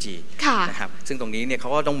CFG นะครับซึ่งตรงนี้เนี่ยเขา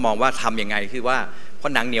ก็ต้องมองว่าทำยังไงคือว่าเพร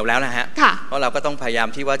าะหนังเหนียวแล้วนะฮะเพราะเราก็ต้องพยายาม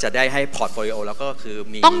ที่ว่าจะได้ให้พอร์ตโฟลิโอแล้วก็คือ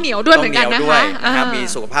มีต้องเหนียวด้วยเหมือนกันนะครับมี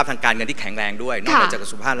สุขภาพทางการเงินที่แข็งแรงด้วยนอกจาก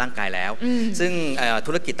สุขภาพร่างกายแล้วซึ่ง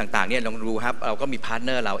ธุรกิจต่างๆเนี่ยลองดูครับเราก็มีพาร์ทเน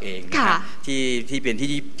อร์เราเองนะครับที่เป็น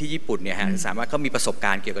ที่ญี่ปุ่นเนี่ยฮะสามารถเขามีประสบก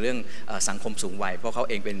ารณ์เกี่ยวกับเรื่องสังคมสูงวัยเพราะเขา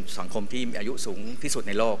เองเป็นสังคมที่อายุสูงที่สุดใ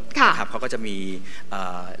นโลกนะครับเขาก็จะมี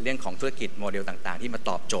เรื่องของธุรกิจโมเดลต่างๆที่มา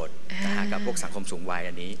ตอบโจทย์นะฮะกับพวกสังคมสูงวัย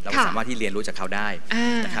อันนี้เราสามารถที่เรียนรู้จากเขาได้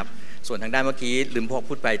นะครับส่วนทางด้านเมื่อกี้ลืม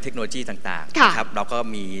พูดไปเทคโนโลยีต่างๆนะครับเราก็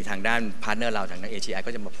มีทางด้านพาร์ทเนอร์เราทางด้าน AGI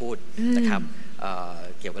ก็จะมาพูดนะครับ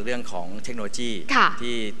เกี่ยวกับเรื่องของเทคโนโลยี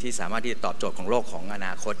ที่สามารถที่จะตอบโจทย์ของโลกของอน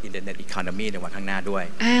าคต Internet Economy ในวันข้างหน้าด้วย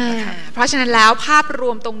นะครับเพราะฉะนั้นแล้วภาพร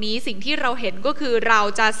วมตรงนี้สิ่งที่เราเห็นก็คือเรา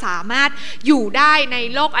จะสามารถอยู่ได้ใน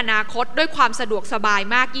โลกอนาคตด้วยความสะดวกสบาย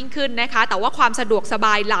มากยิ่งขึ้นนะคะแต่ว่าความสะดวกสบ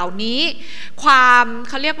ายเหล่านี้ความ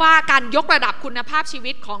เขาเรียกว่าการยกระดับคุณภาพชี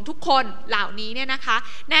วิตของทุกคนเหล่านี้เนี่ยนะคะ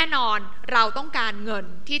แน่นอนเราต้องการเงิน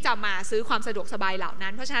ที่จะมาซื้อความสะดวกสบายเหล่านั้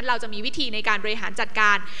นเพราะฉะนั้นเราจะมีวิธีในการบริหารจัดก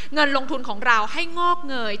ารเงินลงทุนของเราให้งอก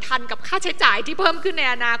เงยทันกับค่าใช้จ่ายที่เพิ่มขึ้นใน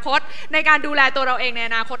อนาคตในการดูแลตัวเราเองใน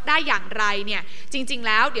อนาคตได้อย่างไรเนี่ยจริงๆ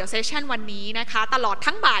แล้วเดี๋ยวเซสชันวันนี้นะคะตลอด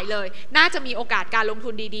ทั้งบ่ายเลยน่าจะมีโอกาสการลงทุ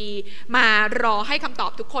นดีๆมารอให้คำตอ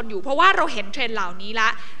บทุกคนอยู่เพราะว่าเราเห็นเทรนด์เหล่านี้ละ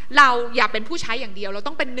เราอย่าเป็นผู้ใช้อย่างเดียวเรา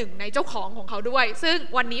ต้องเป็นหนึ่งในเจ้าของเขาด้วยซึ่ง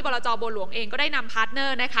วันนี้บลจ.บัวหลวงเองก็ได้นำพาร์ทเนอ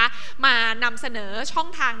ร์นะคะมานำเสนอช่อง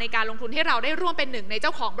ทางในการลงทุนให้เราได้ร่วมเป็นหนึ่งในเจ้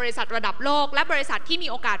าของบริษัทระดับโลกและบริษัทที่มี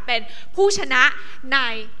โอกาสเป็นผู้ชนะใน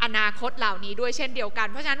อนาคตเหล่านี้ด้วยเช่นเดียวกัน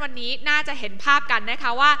เพราะฉะนั้นวันนี้น่าจะเห็นภาพกันนะค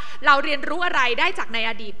ะว่าเราเรียนรู้อะไรได้จากใน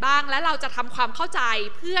อดีตบ้างและเราจะทำความเข้าใจ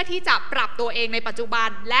เพื่อที่จะปรับตัวเองในปัจจุบัน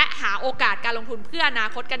และหาโอกาสการลงทุนเพื่ออนา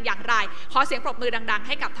คตกันอย่างไรขอเสียงปรบมือดังๆใ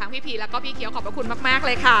ห้กับทั้งพี่พีและก็พี่เขียวขอบพระคุณมากๆเ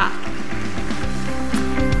ลยค่ะ